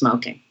had quit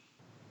smoking.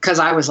 Cause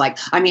I was like,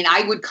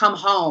 I would come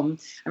home.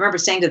 I remember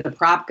saying to the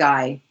prop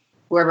guy,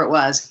 whoever it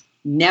was,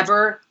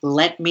 never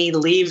let me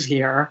leave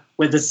here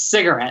with a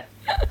cigarette.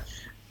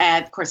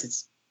 And of course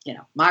it's,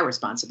 my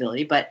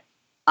responsibility, but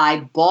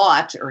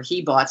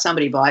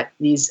somebody bought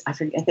these, I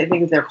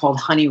think they're called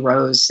Honey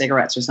Rose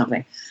cigarettes or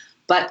something.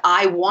 But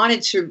I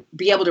wanted to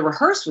be able to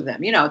rehearse with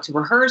them, to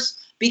rehearse,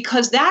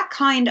 because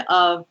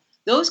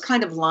those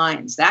kind of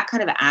lines, that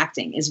kind of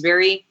acting is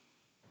very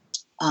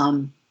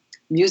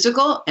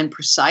musical and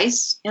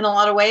precise in a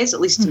lot of ways,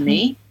 at least to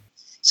me.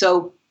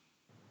 So,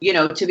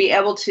 to be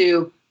able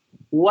to,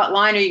 what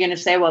line are you going to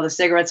say while the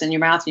cigarette's in your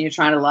mouth and you're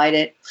trying to light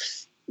it?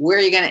 Where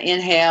are you going to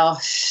inhale?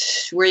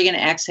 Where are you going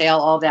to exhale?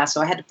 All that.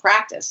 So I had to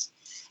practice.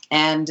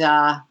 And,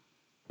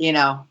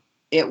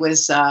 it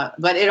was,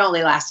 but it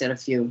only lasted a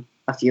few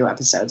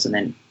episodes. And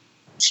then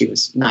she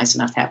was nice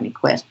enough to have me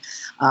quit.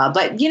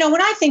 But,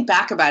 when I think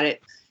back about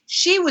it,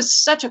 she was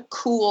such a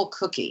cool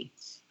cookie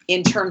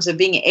in terms of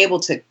being able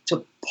to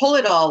pull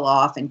it all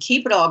off and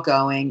keep it all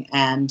going.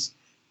 And,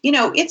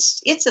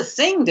 it's a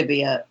thing to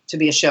be a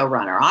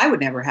showrunner. I would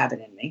never have it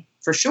in me,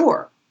 for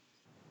sure.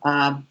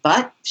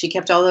 But she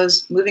kept all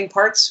those moving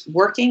parts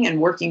working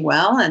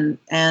well, and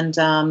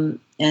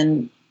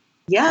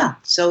yeah.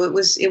 So it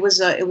was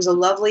a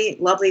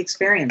lovely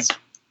experience.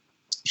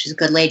 She's a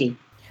good lady.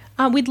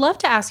 We'd love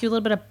to ask you a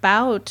little bit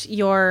about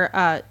your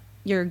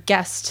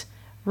guest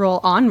role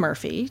on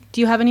Murphy.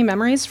 Do you have any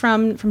memories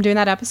from doing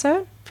that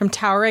episode, from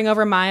towering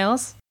over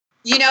Miles?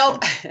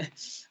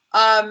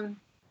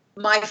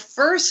 My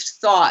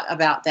first thought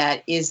about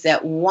that is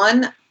that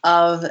one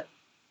of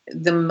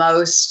the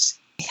most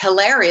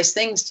hilarious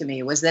things to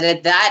me was that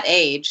at that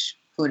age,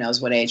 who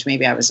knows what age,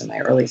 maybe I was in my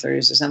early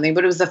 30s or something,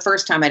 but it was the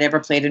first time I'd ever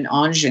played an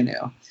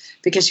ingenue,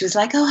 because she was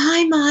like, "Oh,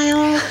 hi,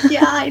 Miles."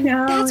 Yeah, I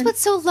know. That's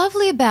what's so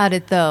lovely about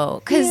it,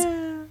 though, because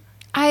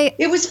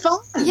it was fun.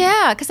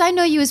 Yeah, because I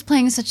know you was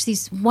playing such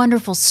these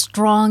wonderful,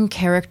 strong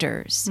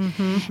characters,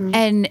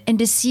 and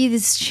to see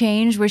this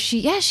change where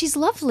she's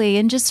lovely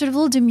and just sort of a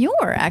little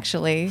demure,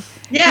 actually.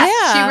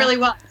 Yeah, she really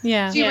was.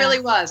 Yeah, she really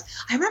was.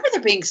 I remember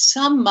there being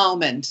some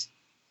moment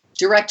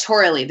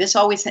directorially.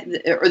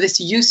 This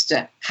used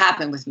to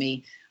happen with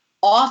me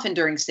often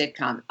during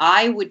sitcom.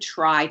 I would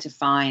try to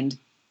find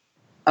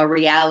a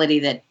reality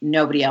that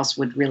nobody else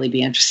would really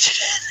be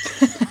interested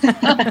in.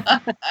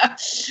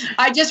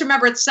 I just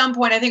remember at some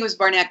point, I think it was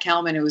Barnett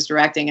Kellman who was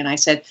directing, and I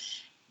said,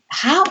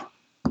 how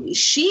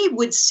she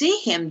would see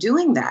him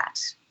doing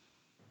that,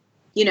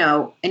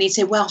 and he'd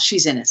say, "Well,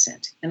 she's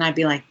innocent." And I'd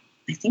be like,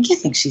 "I think you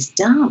think she's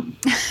dumb."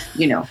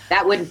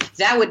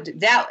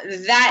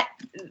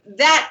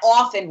 That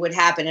often would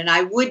happen. And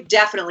I would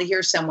definitely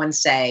hear someone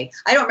say,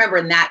 I don't remember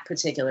in that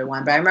particular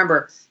one, but I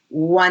remember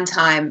one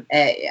time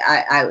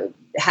I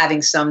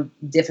having some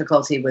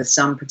difficulty with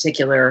some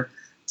particular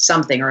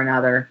something or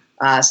another,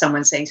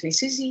 someone saying to me,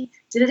 "Susie,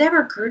 did it ever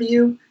occur to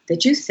you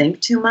that you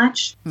think too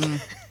much?"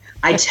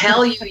 I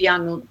tell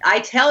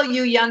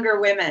you, younger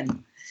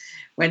women,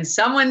 when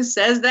someone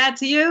says that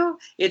to you,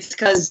 it's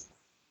because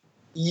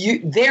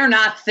they're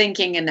not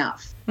thinking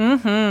enough.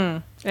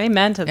 Amen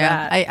to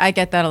that. I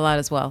get that a lot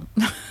as well.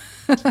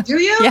 Do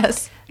you?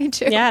 Yes, I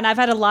do. Yeah, and I've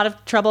had a lot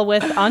of trouble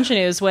with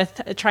ingenues,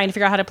 with trying to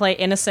figure out how to play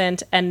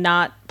innocent and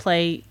not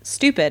play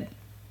stupid.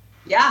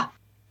 Yeah.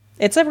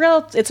 It's a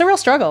real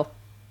struggle.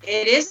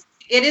 It is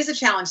a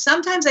challenge.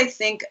 Sometimes I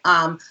think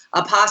a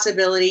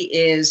possibility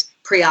is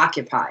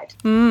preoccupied.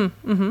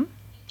 Mm-hmm.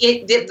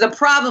 The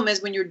problem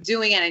is when you're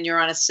doing it and you're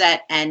on a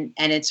set and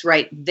it's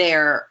right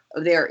there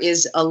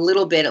is a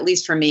little bit, at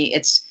least for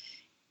me,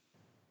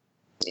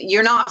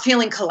 you're not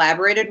feeling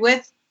collaborated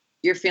with,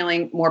 you're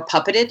feeling more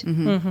puppeted.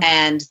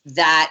 And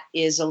that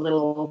is a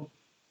little,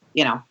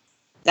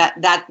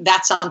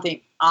 that's something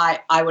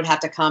I would have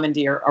to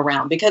commandeer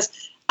around, because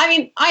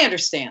I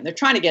understand they're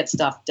trying to get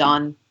stuff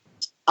done.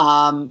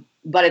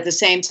 But at the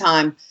same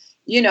time,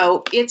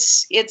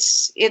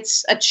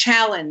 it's a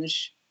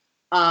challenge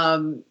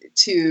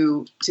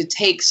to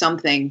take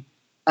something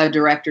a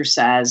director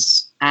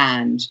says,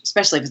 and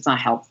especially if it's not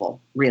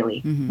helpful,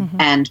 really,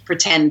 and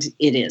pretend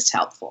it is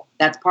helpful.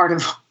 That's part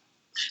of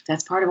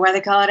why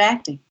they call it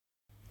acting.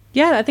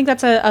 Yeah, I think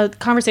that's a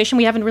conversation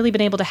we haven't really been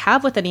able to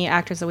have with any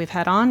actors that we've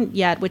had on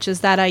yet, which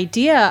is that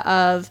idea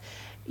of,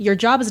 your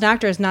job as an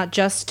actor is not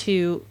just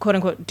to, quote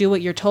unquote, do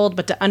what you're told,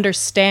 but to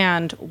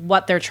understand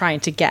what they're trying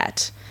to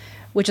get,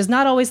 which is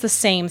not always the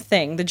same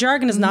thing. The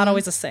jargon is not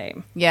always the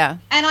same. Yeah.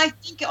 And I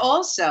think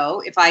also,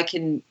 if I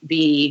can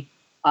be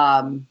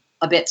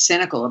a bit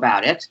cynical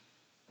about it,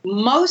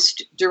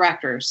 most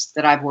directors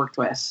that I've worked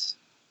with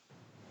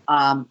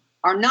are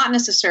not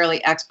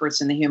necessarily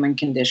experts in the human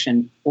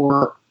condition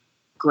or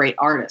great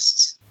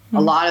artists.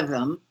 A lot of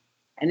them,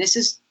 and this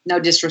is no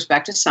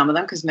disrespect to some of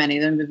them, because many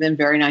of them have been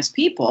very nice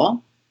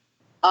people,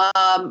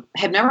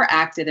 have never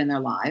acted in their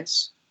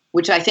lives,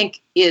 which I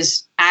think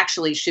is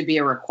actually should be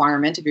a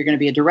requirement. If you're going to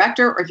be a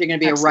director or if you're going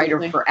to be a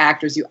writer for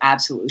actors, you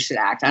absolutely should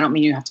act. I don't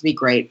mean you have to be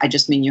great. I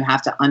just mean you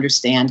have to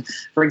understand,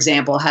 for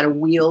example, how to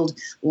wield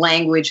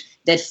language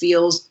that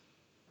feels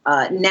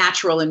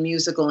natural and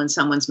musical in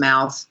someone's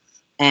mouth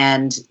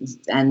and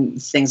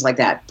things like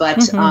that. But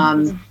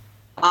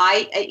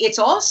it's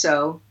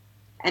also,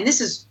 and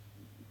this is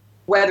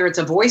whether it's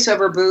a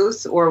voiceover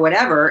booth or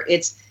whatever,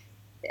 it's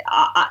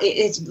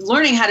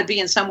learning how to be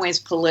in some ways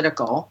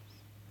political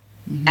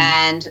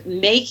and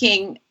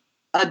making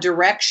a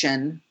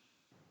direction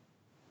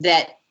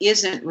that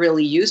isn't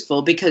really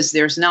useful because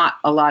there's not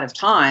a lot of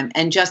time,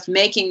 and just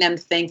making them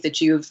think that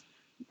you've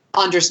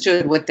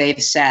understood what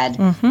they've said,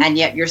 and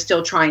yet you're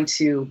still trying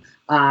to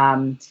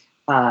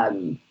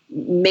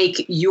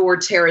make your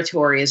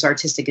territory as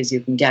artistic as you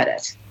can get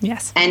it.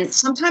 Yes. And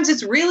sometimes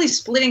it's really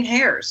splitting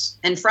hairs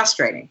and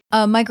frustrating.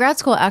 My grad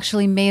school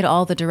actually made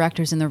all the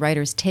directors and the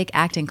writers take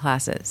acting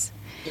classes.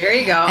 There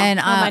you go. And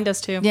mine does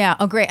too. Yeah.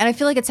 Oh, great. And I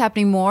feel like it's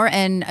happening more.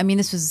 And I mean,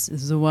 this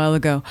was a while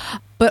ago.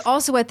 But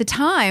also at the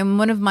time,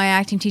 one of my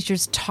acting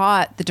teachers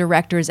taught the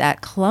directors at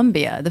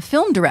Columbia, the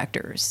film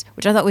directors,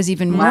 which I thought was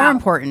even more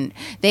important.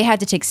 They had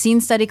to take scene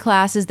study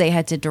classes. They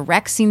had to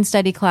direct scene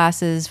study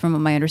classes, from what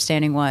my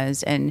understanding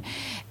was. And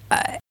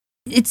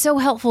it's so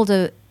helpful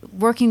to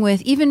working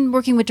with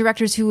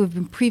directors who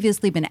have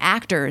previously been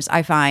actors,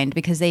 I find,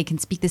 because they can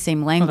speak the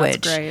same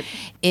language. Oh, that's great.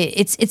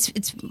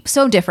 It's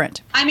so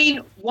different. I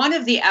mean, one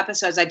of the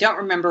episodes, I don't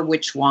remember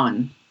which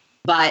one,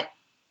 but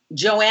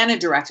Joanna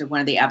directed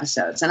one of the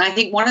episodes. And I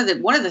think one of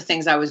the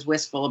things I was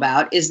wistful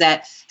about is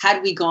that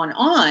had we gone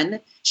on,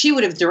 she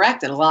would have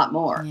directed a lot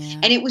more. Yeah.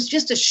 And it was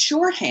just a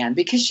shorthand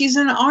because she's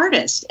an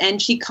artist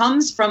and she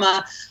comes from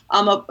a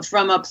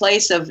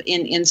place of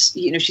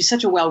she's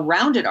such a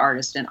well-rounded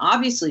artist, and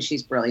obviously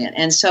she's brilliant.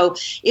 And so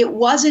it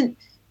wasn't,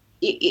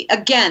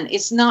 again,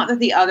 it's not that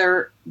the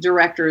other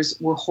directors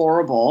were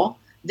horrible.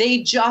 They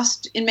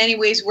just, in many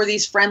ways, were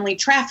these friendly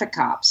traffic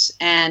cops,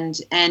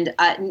 and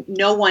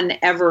no one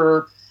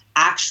ever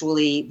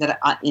actually, that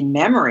in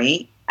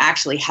memory,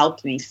 actually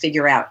helped me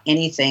figure out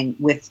anything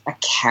with a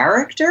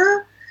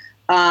character.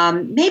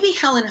 Maybe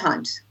Helen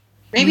Hunt.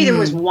 Maybe there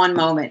was one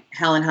moment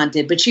Helen Hunt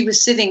did, but she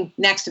was sitting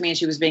next to me and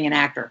she was being an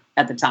actor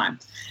at the time.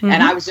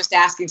 And I was just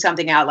asking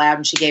something out loud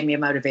and she gave me a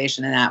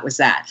motivation, and that was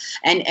that.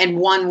 And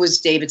one was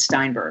David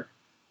Steinberg.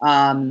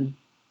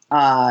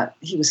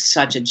 He was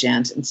such a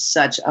gent and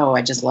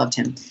I just loved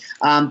him.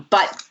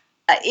 But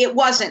it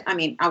wasn't,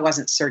 I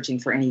wasn't searching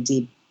for any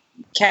deep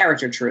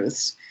character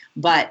truths.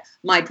 But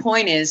my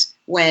point is,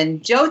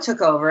 when Joe took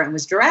over and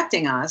was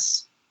directing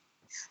us,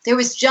 there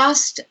was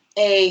just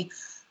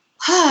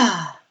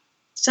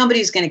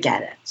somebody's going to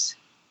get it.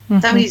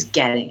 Somebody's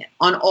getting it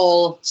on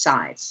all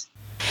sides.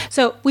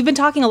 So we've been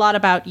talking a lot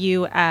about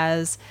you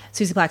as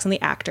Suzie Plakson,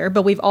 the actor,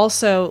 but we've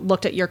also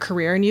looked at your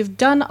career, and you've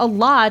done a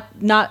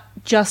lot, not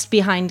just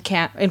behind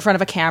in front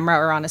of a camera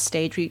or on a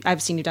stage.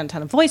 I've seen you done a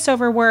ton of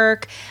voiceover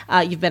work.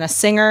 You've been a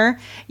singer.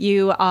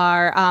 You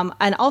are,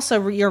 and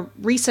also your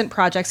recent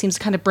project seems to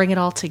kind of bring it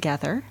all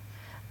together.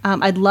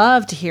 I'd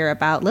love to hear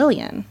about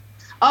Lillian.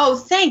 Oh,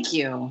 thank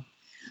you.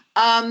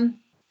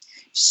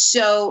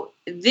 So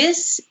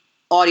this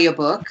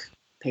audiobook,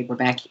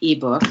 paperback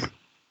ebook,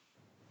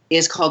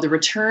 is called The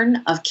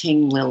Return of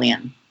King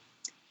Lillian.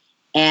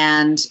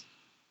 And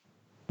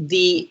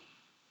the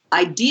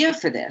idea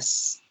for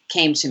this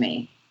came to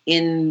me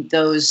in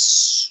those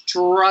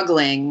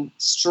struggling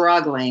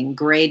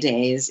gray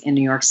days in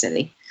New York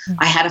City.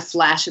 I had a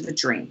flash of a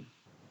dream.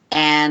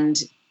 And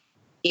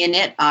in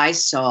it, I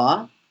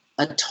saw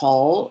a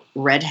tall,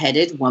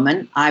 redheaded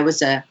woman. I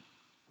was a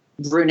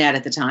brunette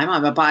at the time.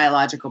 I'm a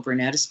biological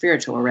brunette, a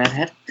spiritual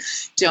redhead.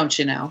 Don't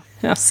you know?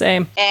 Oh,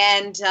 same.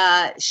 And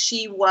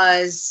she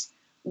was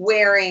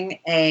wearing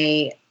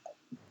a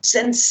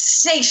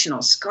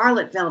sensational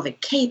scarlet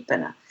velvet cape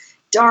and a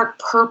dark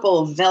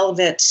purple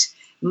velvet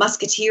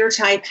musketeer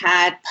type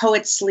hat,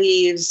 poet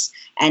sleeves,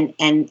 and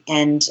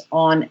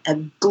on a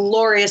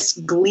glorious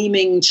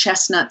gleaming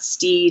chestnut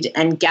steed,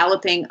 and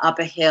galloping up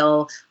a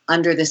hill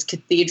under this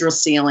cathedral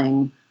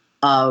ceiling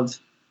of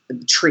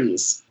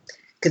trees.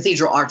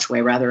 Cathedral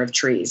archway, rather, of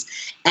trees.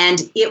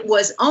 And it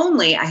was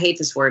only, I hate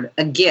this word,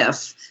 a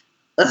gif.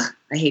 Ugh,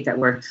 I hate that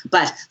word.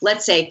 But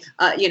let's say,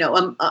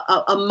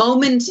 a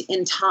moment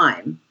in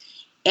time.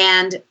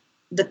 And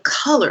the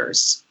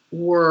colors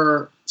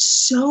were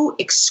so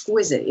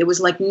exquisite. It was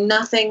like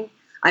nothing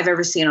I've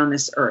ever seen on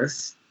this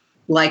earth.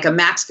 Like a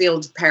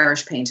Maxfield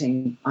Parrish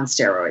painting on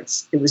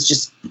steroids. It was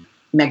just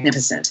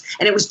magnificent.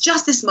 And it was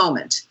just this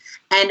moment.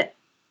 And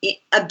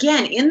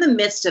again, in the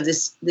midst of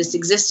this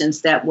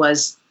existence that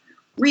was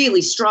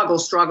really struggle,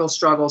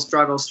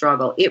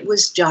 it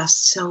was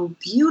just so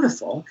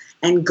beautiful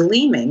and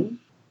gleaming.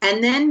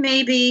 And then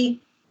maybe,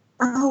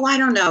 I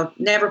don't know,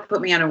 never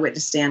put me on a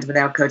witness stand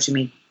without coaching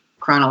me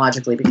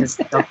chronologically, because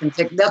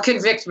they'll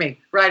convict me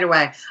right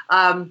away.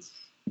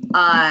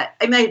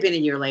 It may have been a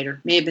year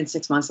later, may have been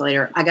 6 months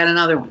later. I got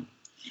another one.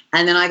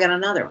 And then I got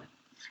another one.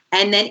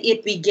 And then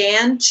it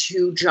began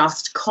to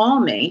just call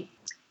me.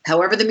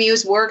 However the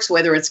muse works,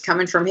 whether it's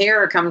coming from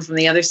here or coming from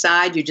the other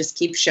side, you just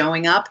keep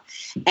showing up.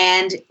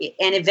 And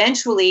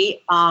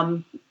eventually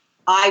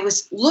I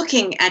was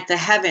looking at the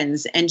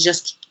heavens and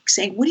just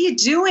saying, what are you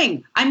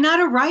doing? I'm not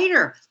a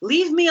writer.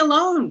 Leave me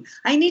alone.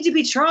 I need to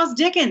be Charles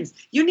Dickens.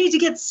 You need to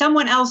get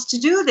someone else to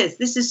do this.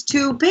 This is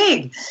too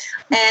big.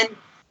 And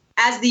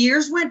as the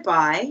years went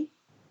by,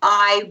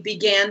 I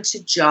began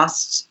to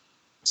just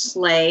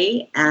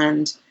play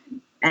and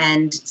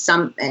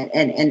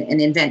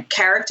invent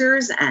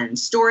characters and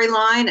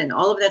storyline and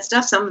all of that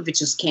stuff. Some of it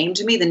just came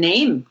to me. The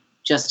name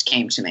just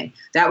came to me.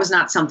 That was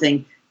not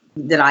something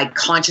that I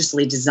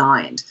consciously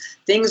designed.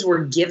 Things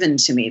were given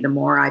to me the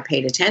more I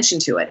paid attention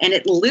to it. And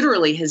it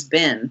literally has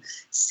been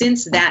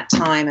since that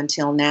time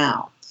until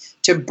now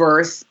to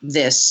birth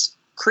this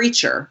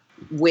creature,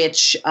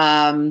 which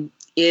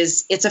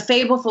it's a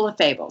fable full of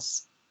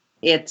fables.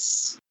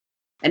 It's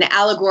an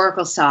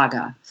allegorical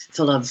saga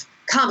full of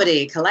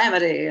comedy,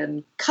 calamity,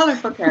 and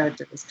colorful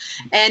characters.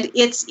 And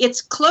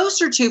it's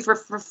closer to,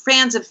 for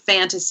fans of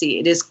fantasy,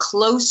 it is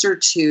closer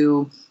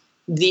to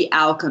The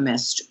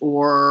Alchemist,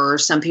 or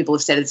some people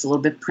have said it's a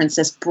little bit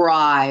Princess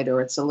Bride, or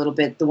it's a little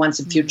bit The Once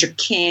and Future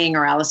King,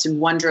 or Alice in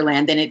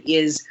Wonderland, than it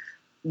is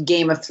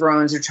Game of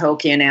Thrones or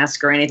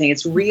Tolkien-esque or anything.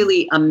 It's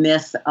really a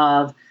myth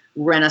of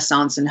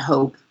Renaissance and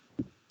hope.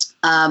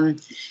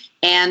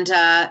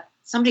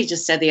 Somebody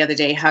just said the other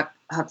day, Huck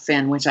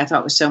Finn, which I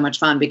thought was so much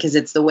fun, because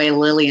it's the way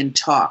Lillian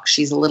talks.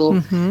 She's a little,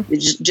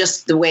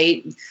 just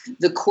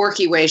the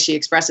quirky way she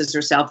expresses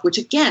herself, which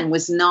again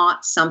was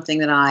not something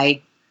that I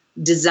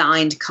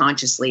designed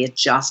consciously. It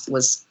just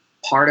was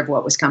part of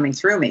what was coming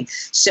through me.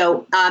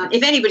 So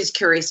if anybody's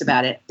curious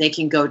about it, they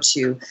can go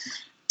to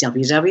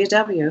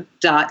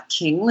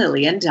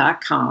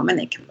www.kinglillian.com and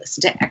they can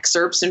listen to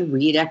excerpts and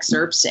read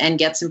excerpts and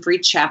get some free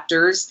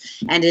chapters.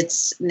 And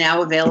it's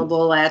now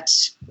available at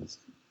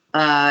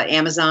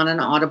Amazon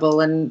and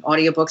Audible and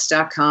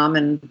audiobooks.com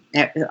and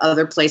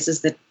other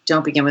places that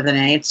don't begin with an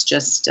A. It's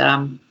just,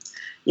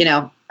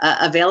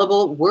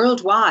 available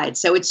worldwide.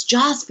 So it's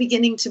just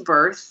beginning to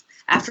birth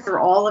after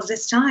all of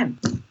this time.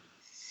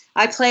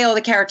 I play all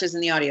the characters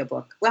in the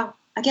audiobook. Well,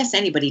 I guess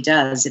anybody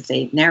does if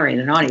they narrate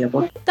an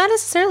audiobook. Not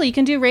necessarily. You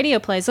can do radio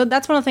plays. So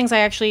that's one of the things I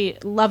actually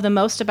love the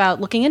most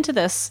about looking into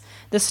this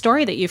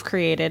story that you've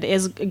created,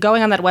 is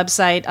going on that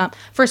website.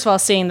 First of all,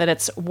 seeing that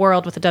it's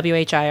World with a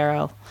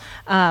WHIRL,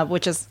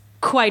 which is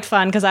quite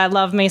fun because I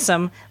love me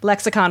some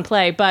lexicon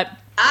play. But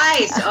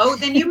nice. Oh,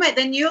 then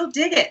you'll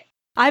dig it.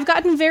 I've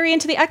gotten very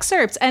into the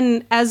excerpts,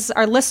 and as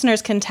our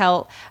listeners can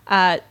tell,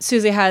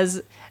 Susie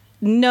has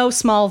no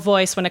small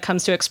voice when it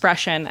comes to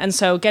expression. And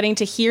so getting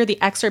to hear the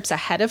excerpts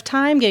ahead of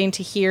time, getting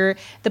to hear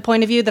the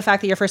point of view, the fact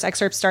that your first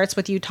excerpt starts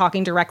with you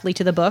talking directly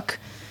to the book,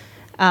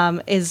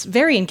 is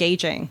very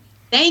engaging.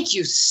 Thank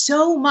you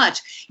so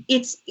much.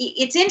 It's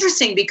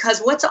interesting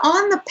because what's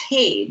on the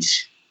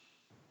page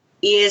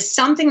is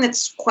something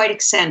that's quite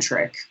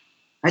eccentric.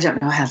 I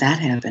don't know how that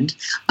happened.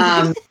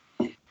 But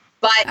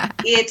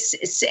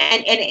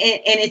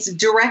it's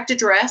direct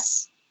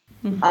address.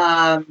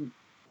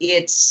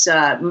 It's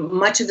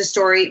much of the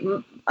story,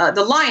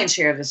 the lion's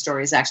share of the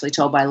story is actually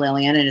told by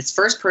Lillian, and it's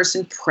first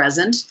person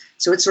present.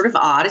 So it's sort of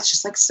odd. It's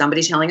just like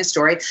somebody telling a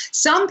story.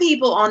 Some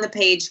people on the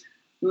page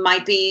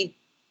might be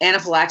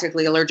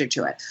anaphylactically allergic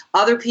to it.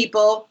 Other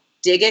people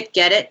dig it,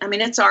 get it. I mean,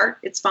 it's art.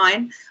 It's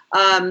fine.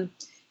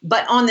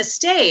 But on the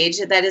stage,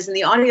 that is in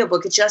the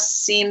audiobook, it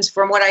just seems,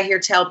 from what I hear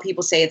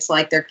people say, it's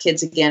like they're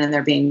kids again, and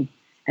they're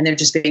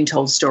just being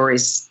told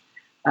stories.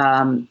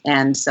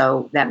 And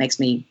so that makes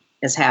me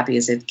as happy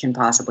as it can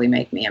possibly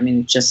make me. I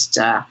mean, just,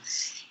 I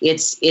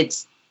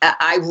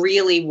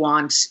really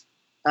want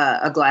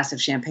a glass of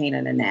champagne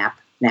and a nap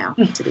now,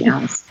 to be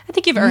honest. I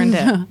think you've earned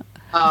it.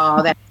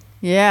 Oh,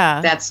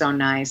 yeah. That's so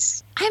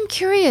nice. I'm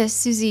curious,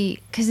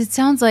 Susie, because it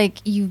sounds like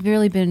you've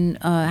really been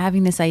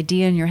having this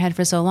idea in your head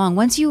for so long.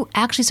 Once you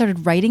actually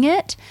started writing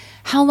it,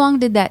 how long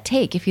did that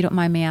take, if you don't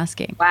mind me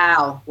asking?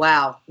 Wow.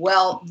 Well,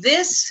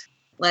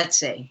 let's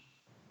see.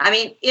 I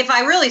mean, if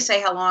I really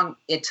say how long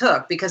it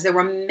took, because there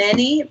were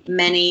many,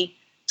 many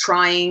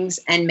tryings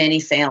and many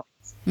failings.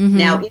 Mm-hmm.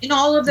 Now, in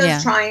all of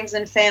those tryings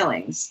and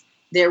failings,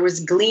 there was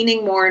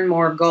gleaning more and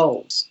more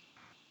gold.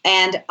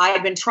 And I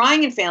had been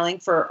trying and failing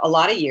for a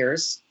lot of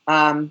years.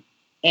 And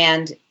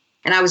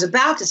I was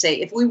about to say,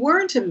 if we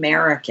weren't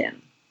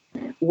American,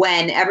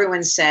 when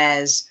everyone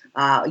says,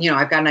 I've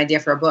got an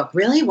idea for a book.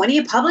 Really? When are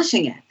you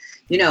publishing it?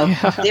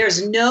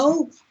 There's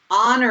no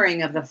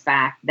honoring of the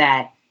fact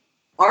that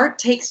art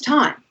takes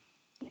time.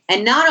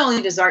 And not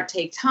only does art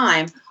take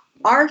time,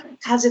 art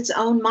has its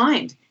own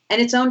mind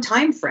and its own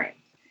time frame.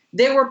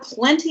 There were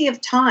plenty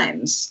of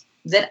times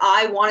that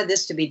I wanted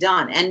this to be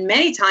done, and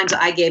many times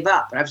I gave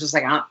up. But I was just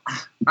like,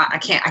 I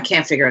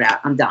can't figure it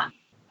out. I'm done.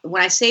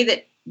 When I say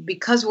that,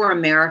 because we're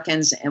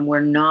Americans and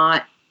we're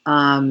not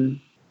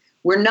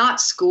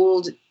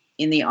schooled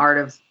in the art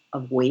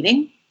of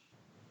waiting.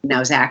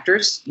 Now, as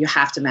actors, you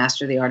have to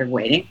master the art of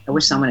waiting. I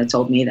wish someone had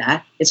told me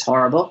that. It's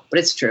horrible, but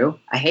it's true.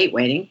 I hate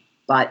waiting,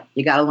 but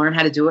you got to learn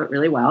how to do it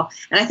really well.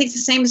 And I think the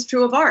same is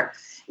true of art.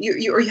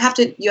 You have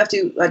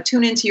to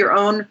tune into your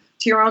own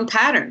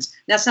patterns.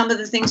 Now, some of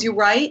the things you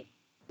write,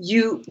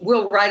 you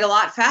will write a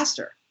lot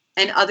faster,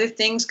 and other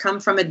things come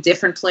from a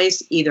different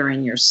place, either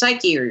in your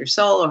psyche or your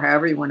soul, or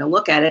however you want to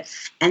look at it,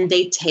 and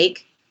they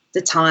take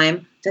the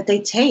time that they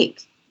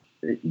take.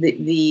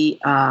 The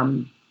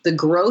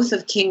growth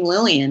of King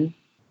Lillian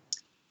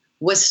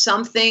was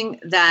something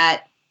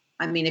that,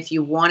 I mean, if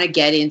you want to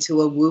get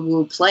into a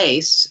woo-woo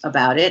place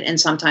about it, and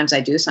sometimes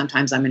I do,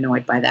 sometimes I'm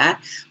annoyed by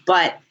that,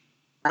 but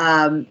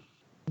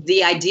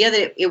the idea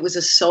that it was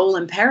a soul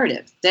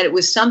imperative, that it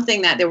was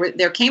something that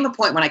there came a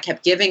point when I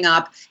kept giving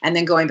up and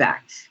then going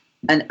back,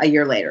 and a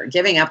year later,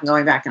 giving up and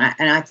going back, and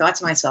I thought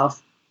to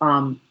myself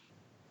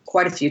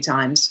quite a few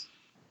times,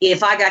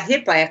 if I got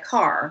hit by a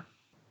car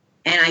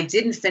and I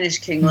didn't finish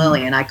King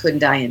Lillian, I couldn't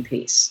die in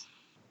peace.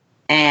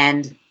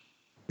 And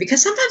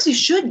because sometimes you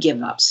should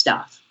give up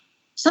stuff.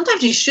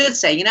 Sometimes you should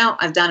say,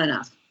 I've done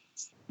enough.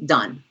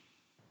 Done.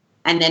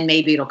 And then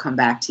maybe it'll come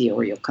back to you,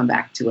 or you'll come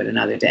back to it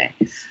another day.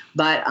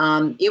 But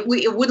it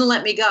wouldn't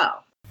let me go.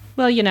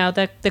 Well,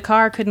 the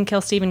car couldn't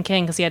kill Stephen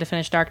King because he had to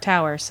finish Dark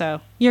Tower. So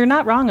you're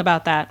not wrong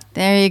about that.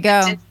 There you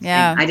go.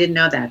 Yeah. I didn't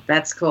know that.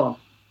 That's cool.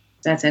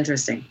 That's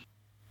interesting.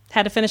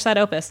 Had to finish that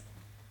opus.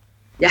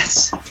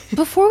 Yes.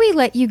 Before we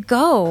let you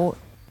go,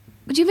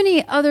 do you have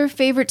any other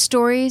favorite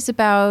stories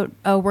about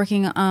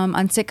working on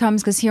sitcoms?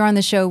 Because here on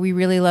the show, we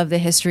really love the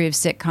history of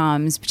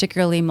sitcoms,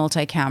 particularly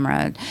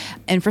multi-camera.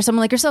 And for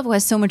someone like yourself who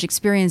has so much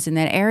experience in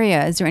that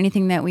area, is there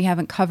anything that we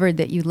haven't covered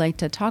that you'd like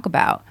to talk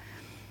about?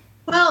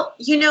 Well,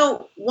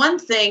 one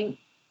thing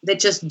that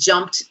just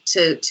jumped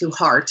to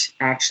heart,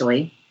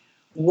 actually,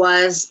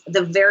 was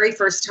the very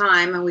first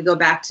time, and we go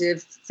back to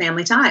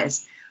Family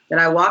Ties, that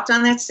I walked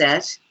on that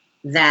set,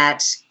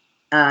 that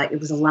it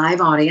was a live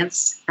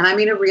audience, and I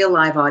mean a real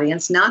live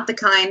audience, not the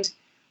kind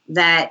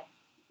that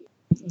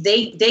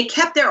they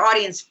kept their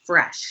audience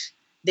fresh.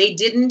 They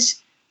didn't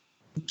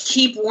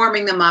keep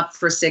warming them up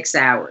for 6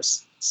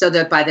 hours so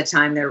that by the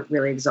time they're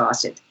really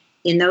exhausted.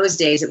 In those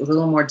days, it was a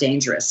little more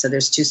dangerous. So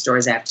there's 2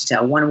 stories I have to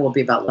tell. One will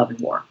be about Love and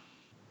War,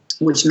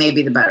 which may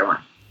be the better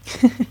one.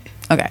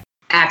 Okay.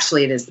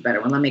 Actually, it is the better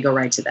one. Let me go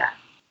right to that.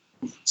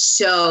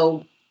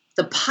 So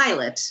the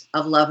pilot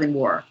of Love and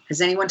War.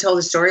 Has anyone told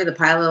the story of the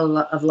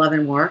pilot of Love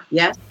and War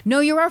yet? No,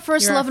 you're our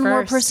first You're Love and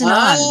War first. person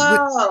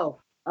on.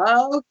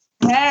 Oh,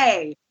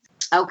 okay.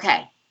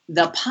 Okay.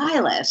 The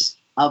pilot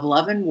of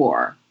Love and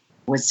War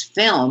was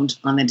filmed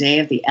on the day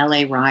of the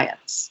LA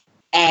riots.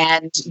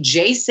 And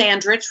Jay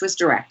Sandrich was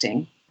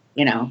directing,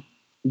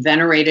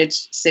 venerated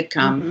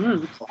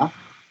sitcom. Mm-hmm.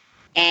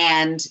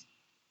 And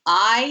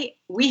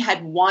we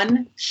had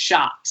one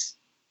shot.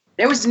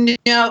 There was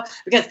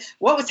because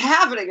what was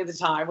happening at the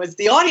time was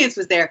the audience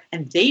was there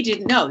and they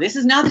didn't know. This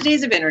is not the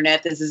days of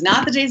internet. This is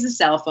not the days of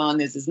cell phone.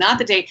 This is not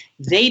the day.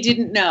 They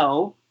didn't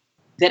know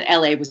that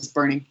LA was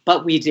burning,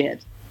 but we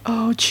did.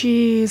 Oh,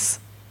 geez.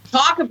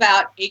 Talk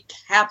about a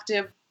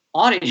captive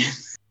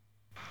audience.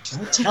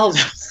 Don't tell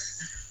them.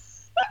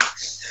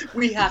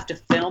 We have to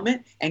film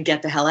it and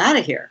get the hell out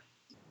of here.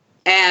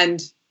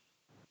 And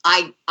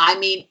I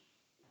mean,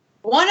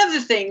 one of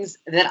the things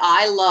that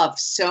I love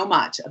so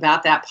much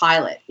about that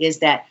pilot is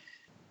that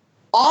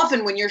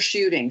often when you're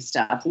shooting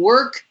stuff,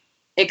 work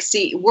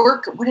expands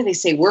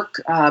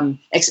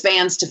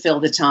to fill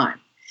the time.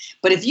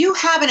 But if you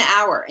have an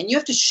hour and you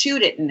have to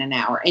shoot it in an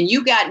hour and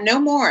you got no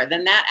more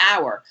than that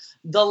hour,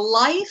 the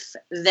life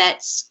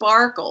that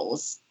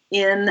sparkles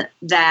in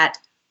that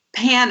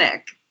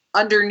panic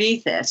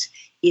underneath it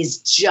is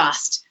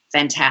just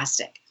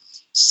fantastic.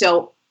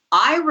 So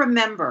I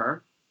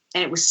remember,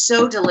 and it was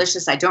so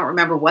delicious. I don't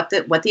remember what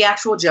the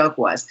actual joke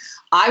was.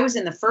 I was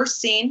in the first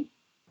scene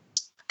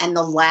and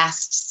the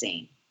last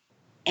scene.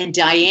 And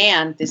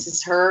Diane, this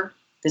is her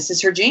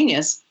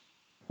genius,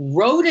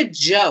 wrote a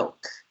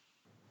joke,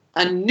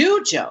 a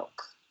new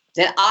joke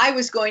that I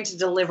was going to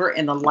deliver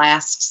in the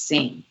last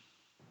scene.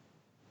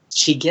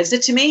 She gives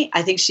it to me.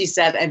 I think she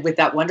said, and with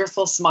that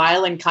wonderful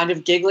smile and kind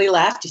of giggly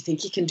laugh, do you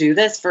think you can do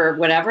this for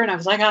whatever? And I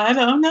was like, I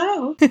don't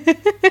know.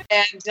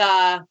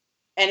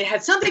 And it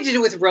had something to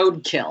do with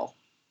roadkill.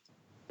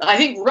 I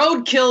think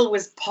roadkill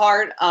was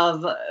part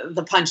of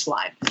the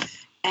punchline.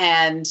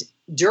 And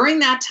during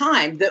that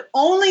time, the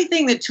only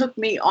thing that took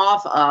me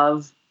off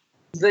of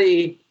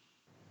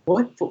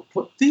what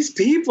these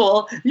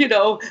people,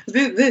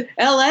 the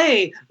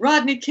LA,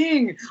 Rodney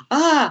King,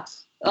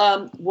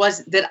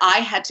 was that I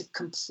had to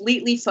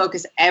completely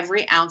focus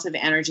every ounce of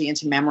energy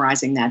into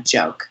memorizing that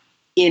joke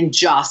in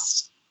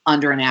just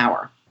under an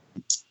hour.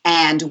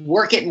 and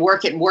work it and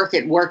work it and work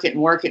it and work it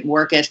and work it and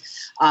work it.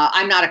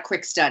 I'm not a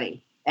quick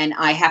study, and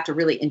I have to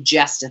really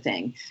ingest a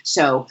thing.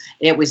 So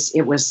it was,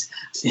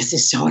 this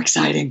is so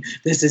exciting.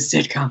 This is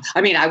sitcom.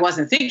 I mean, I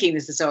wasn't thinking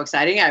this is so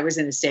exciting. I was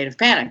in a state of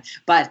panic,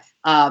 but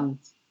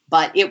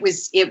it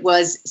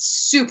was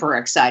super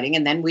exciting.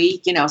 And then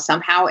we,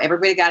 somehow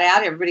everybody got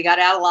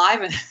out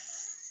alive and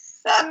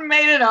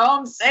made it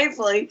home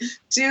safely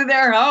to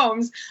their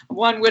homes,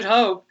 one would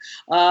hope.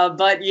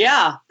 But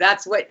yeah,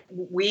 that's what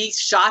we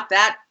shot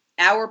that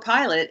hour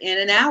pilot in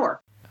an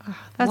hour.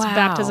 That's Wow.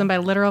 baptism by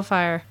literal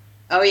fire.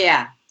 Oh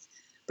yeah.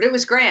 But it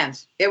was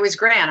grand.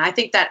 I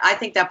think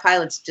that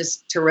pilot's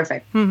just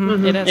terrific.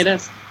 Mm-hmm. It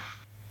is.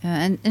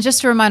 And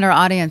just to remind our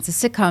audience, a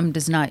sitcom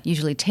does not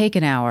usually take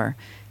an hour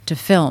to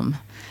film.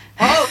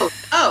 Oh,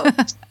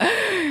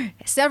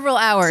 Several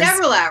hours.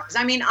 several hours.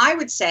 I mean, I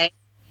would say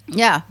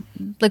Yeah,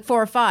 like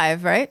 4 or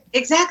 5, right?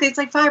 exactly. It's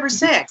like 5 or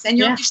 6, and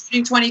you're only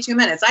shooting 22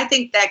 minutes. I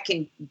think that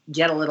can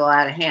get a little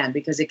out of hand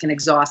because it can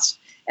exhaust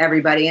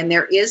everybody. And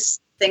there is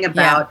something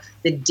about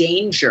the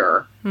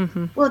danger.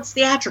 Mm-hmm. Well, it's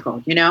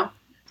theatrical,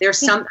 There's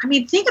some. I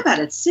mean, think about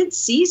it. Sid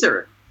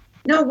Caesar.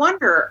 No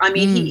wonder. I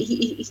mean,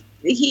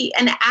 he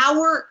an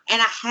hour and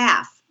a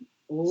half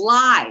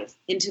live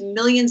into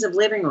millions of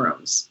living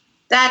rooms.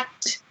 That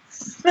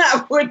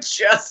would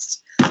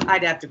just.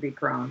 I'd have to be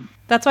prone.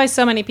 That's why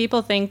so many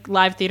people think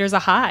live theater's a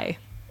high.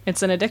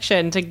 It's an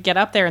addiction to get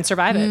up there and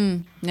survive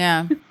it.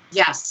 Yeah.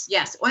 Yes.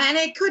 Well, and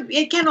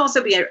it can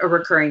also be a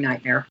recurring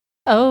nightmare.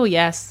 Oh,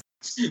 yes.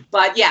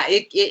 But yeah,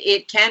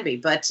 it can be.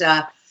 But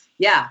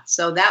yeah,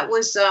 so that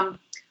was.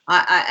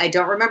 I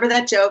don't remember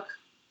that joke,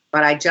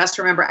 but I just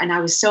remember, and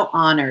I was so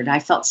honored. I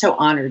felt so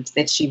honored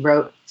that she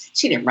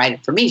didn't write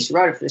it for me. She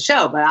wrote it for the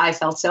show, but I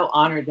felt so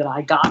honored that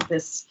I got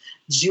this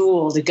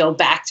jewel to go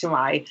back to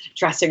my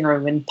dressing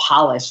room and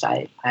polish.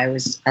 I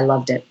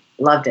loved it.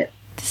 Loved it.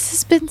 This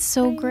has been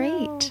so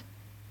great.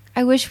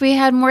 I wish we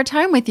had more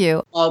time with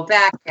you. Oh,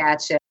 back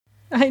at you.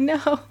 I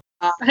know.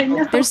 I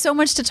know. There's so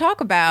much to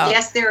talk about.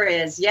 Yes, there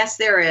is.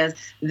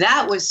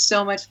 That was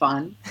so much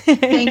fun.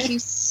 Thank you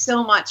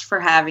so much for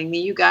having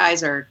me. You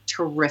guys are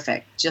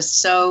terrific.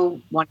 Just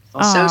so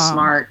wonderful, so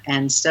smart,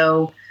 and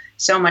so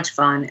much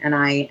fun. And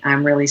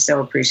I'm really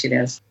so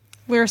appreciative.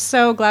 We're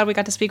so glad we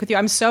got to speak with you.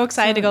 I'm so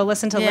excited to go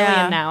listen to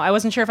Lillian now. I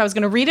wasn't sure if I was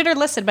going to read it or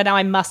listen, but now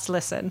I must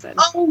listen.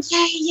 Oh,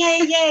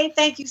 yay.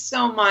 Thank you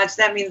so much.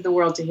 That means the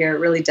world to hear. It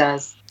really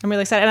does. I'm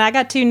really excited. And I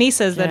got 2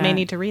 nieces that may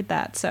need to read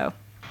that, so.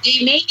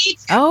 They may need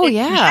to. Oh, It's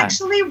yeah.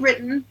 actually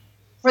written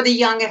for the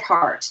young at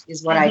heart,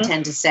 is what I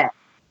tend to say.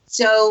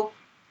 So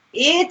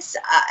it's,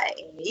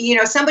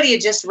 somebody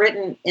had just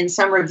written in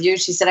some review,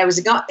 she said,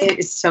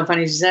 it's so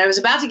funny. She said, I was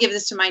about to give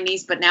this to my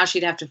niece, but now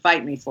she'd have to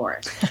fight me for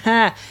it.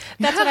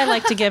 That's what I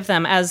like to give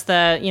them as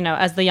the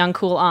young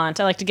cool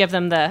aunt. I like to give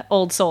them the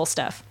old soul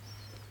stuff.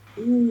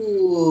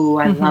 Ooh,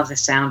 I love the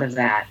sound of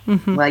that.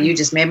 Well, you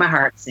just made my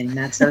heart sing.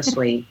 That's so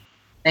sweet.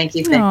 Thank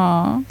you.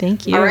 Aw.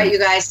 Thank you. All right, you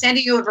guys,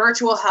 sending you a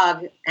virtual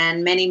hug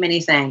and many,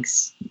 many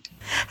thanks.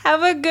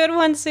 Have a good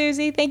one,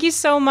 Susie. Thank you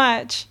so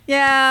much.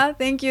 Yeah,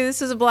 thank you. This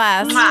was a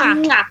blast.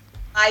 Mwah.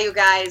 Bye, you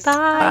guys.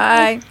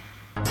 Bye.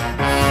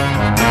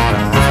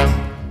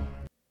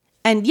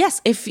 And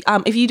yes, if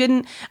you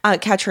didn't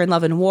catch her in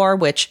Love and War,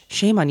 which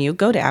shame on you,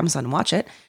 go to Amazon and watch it.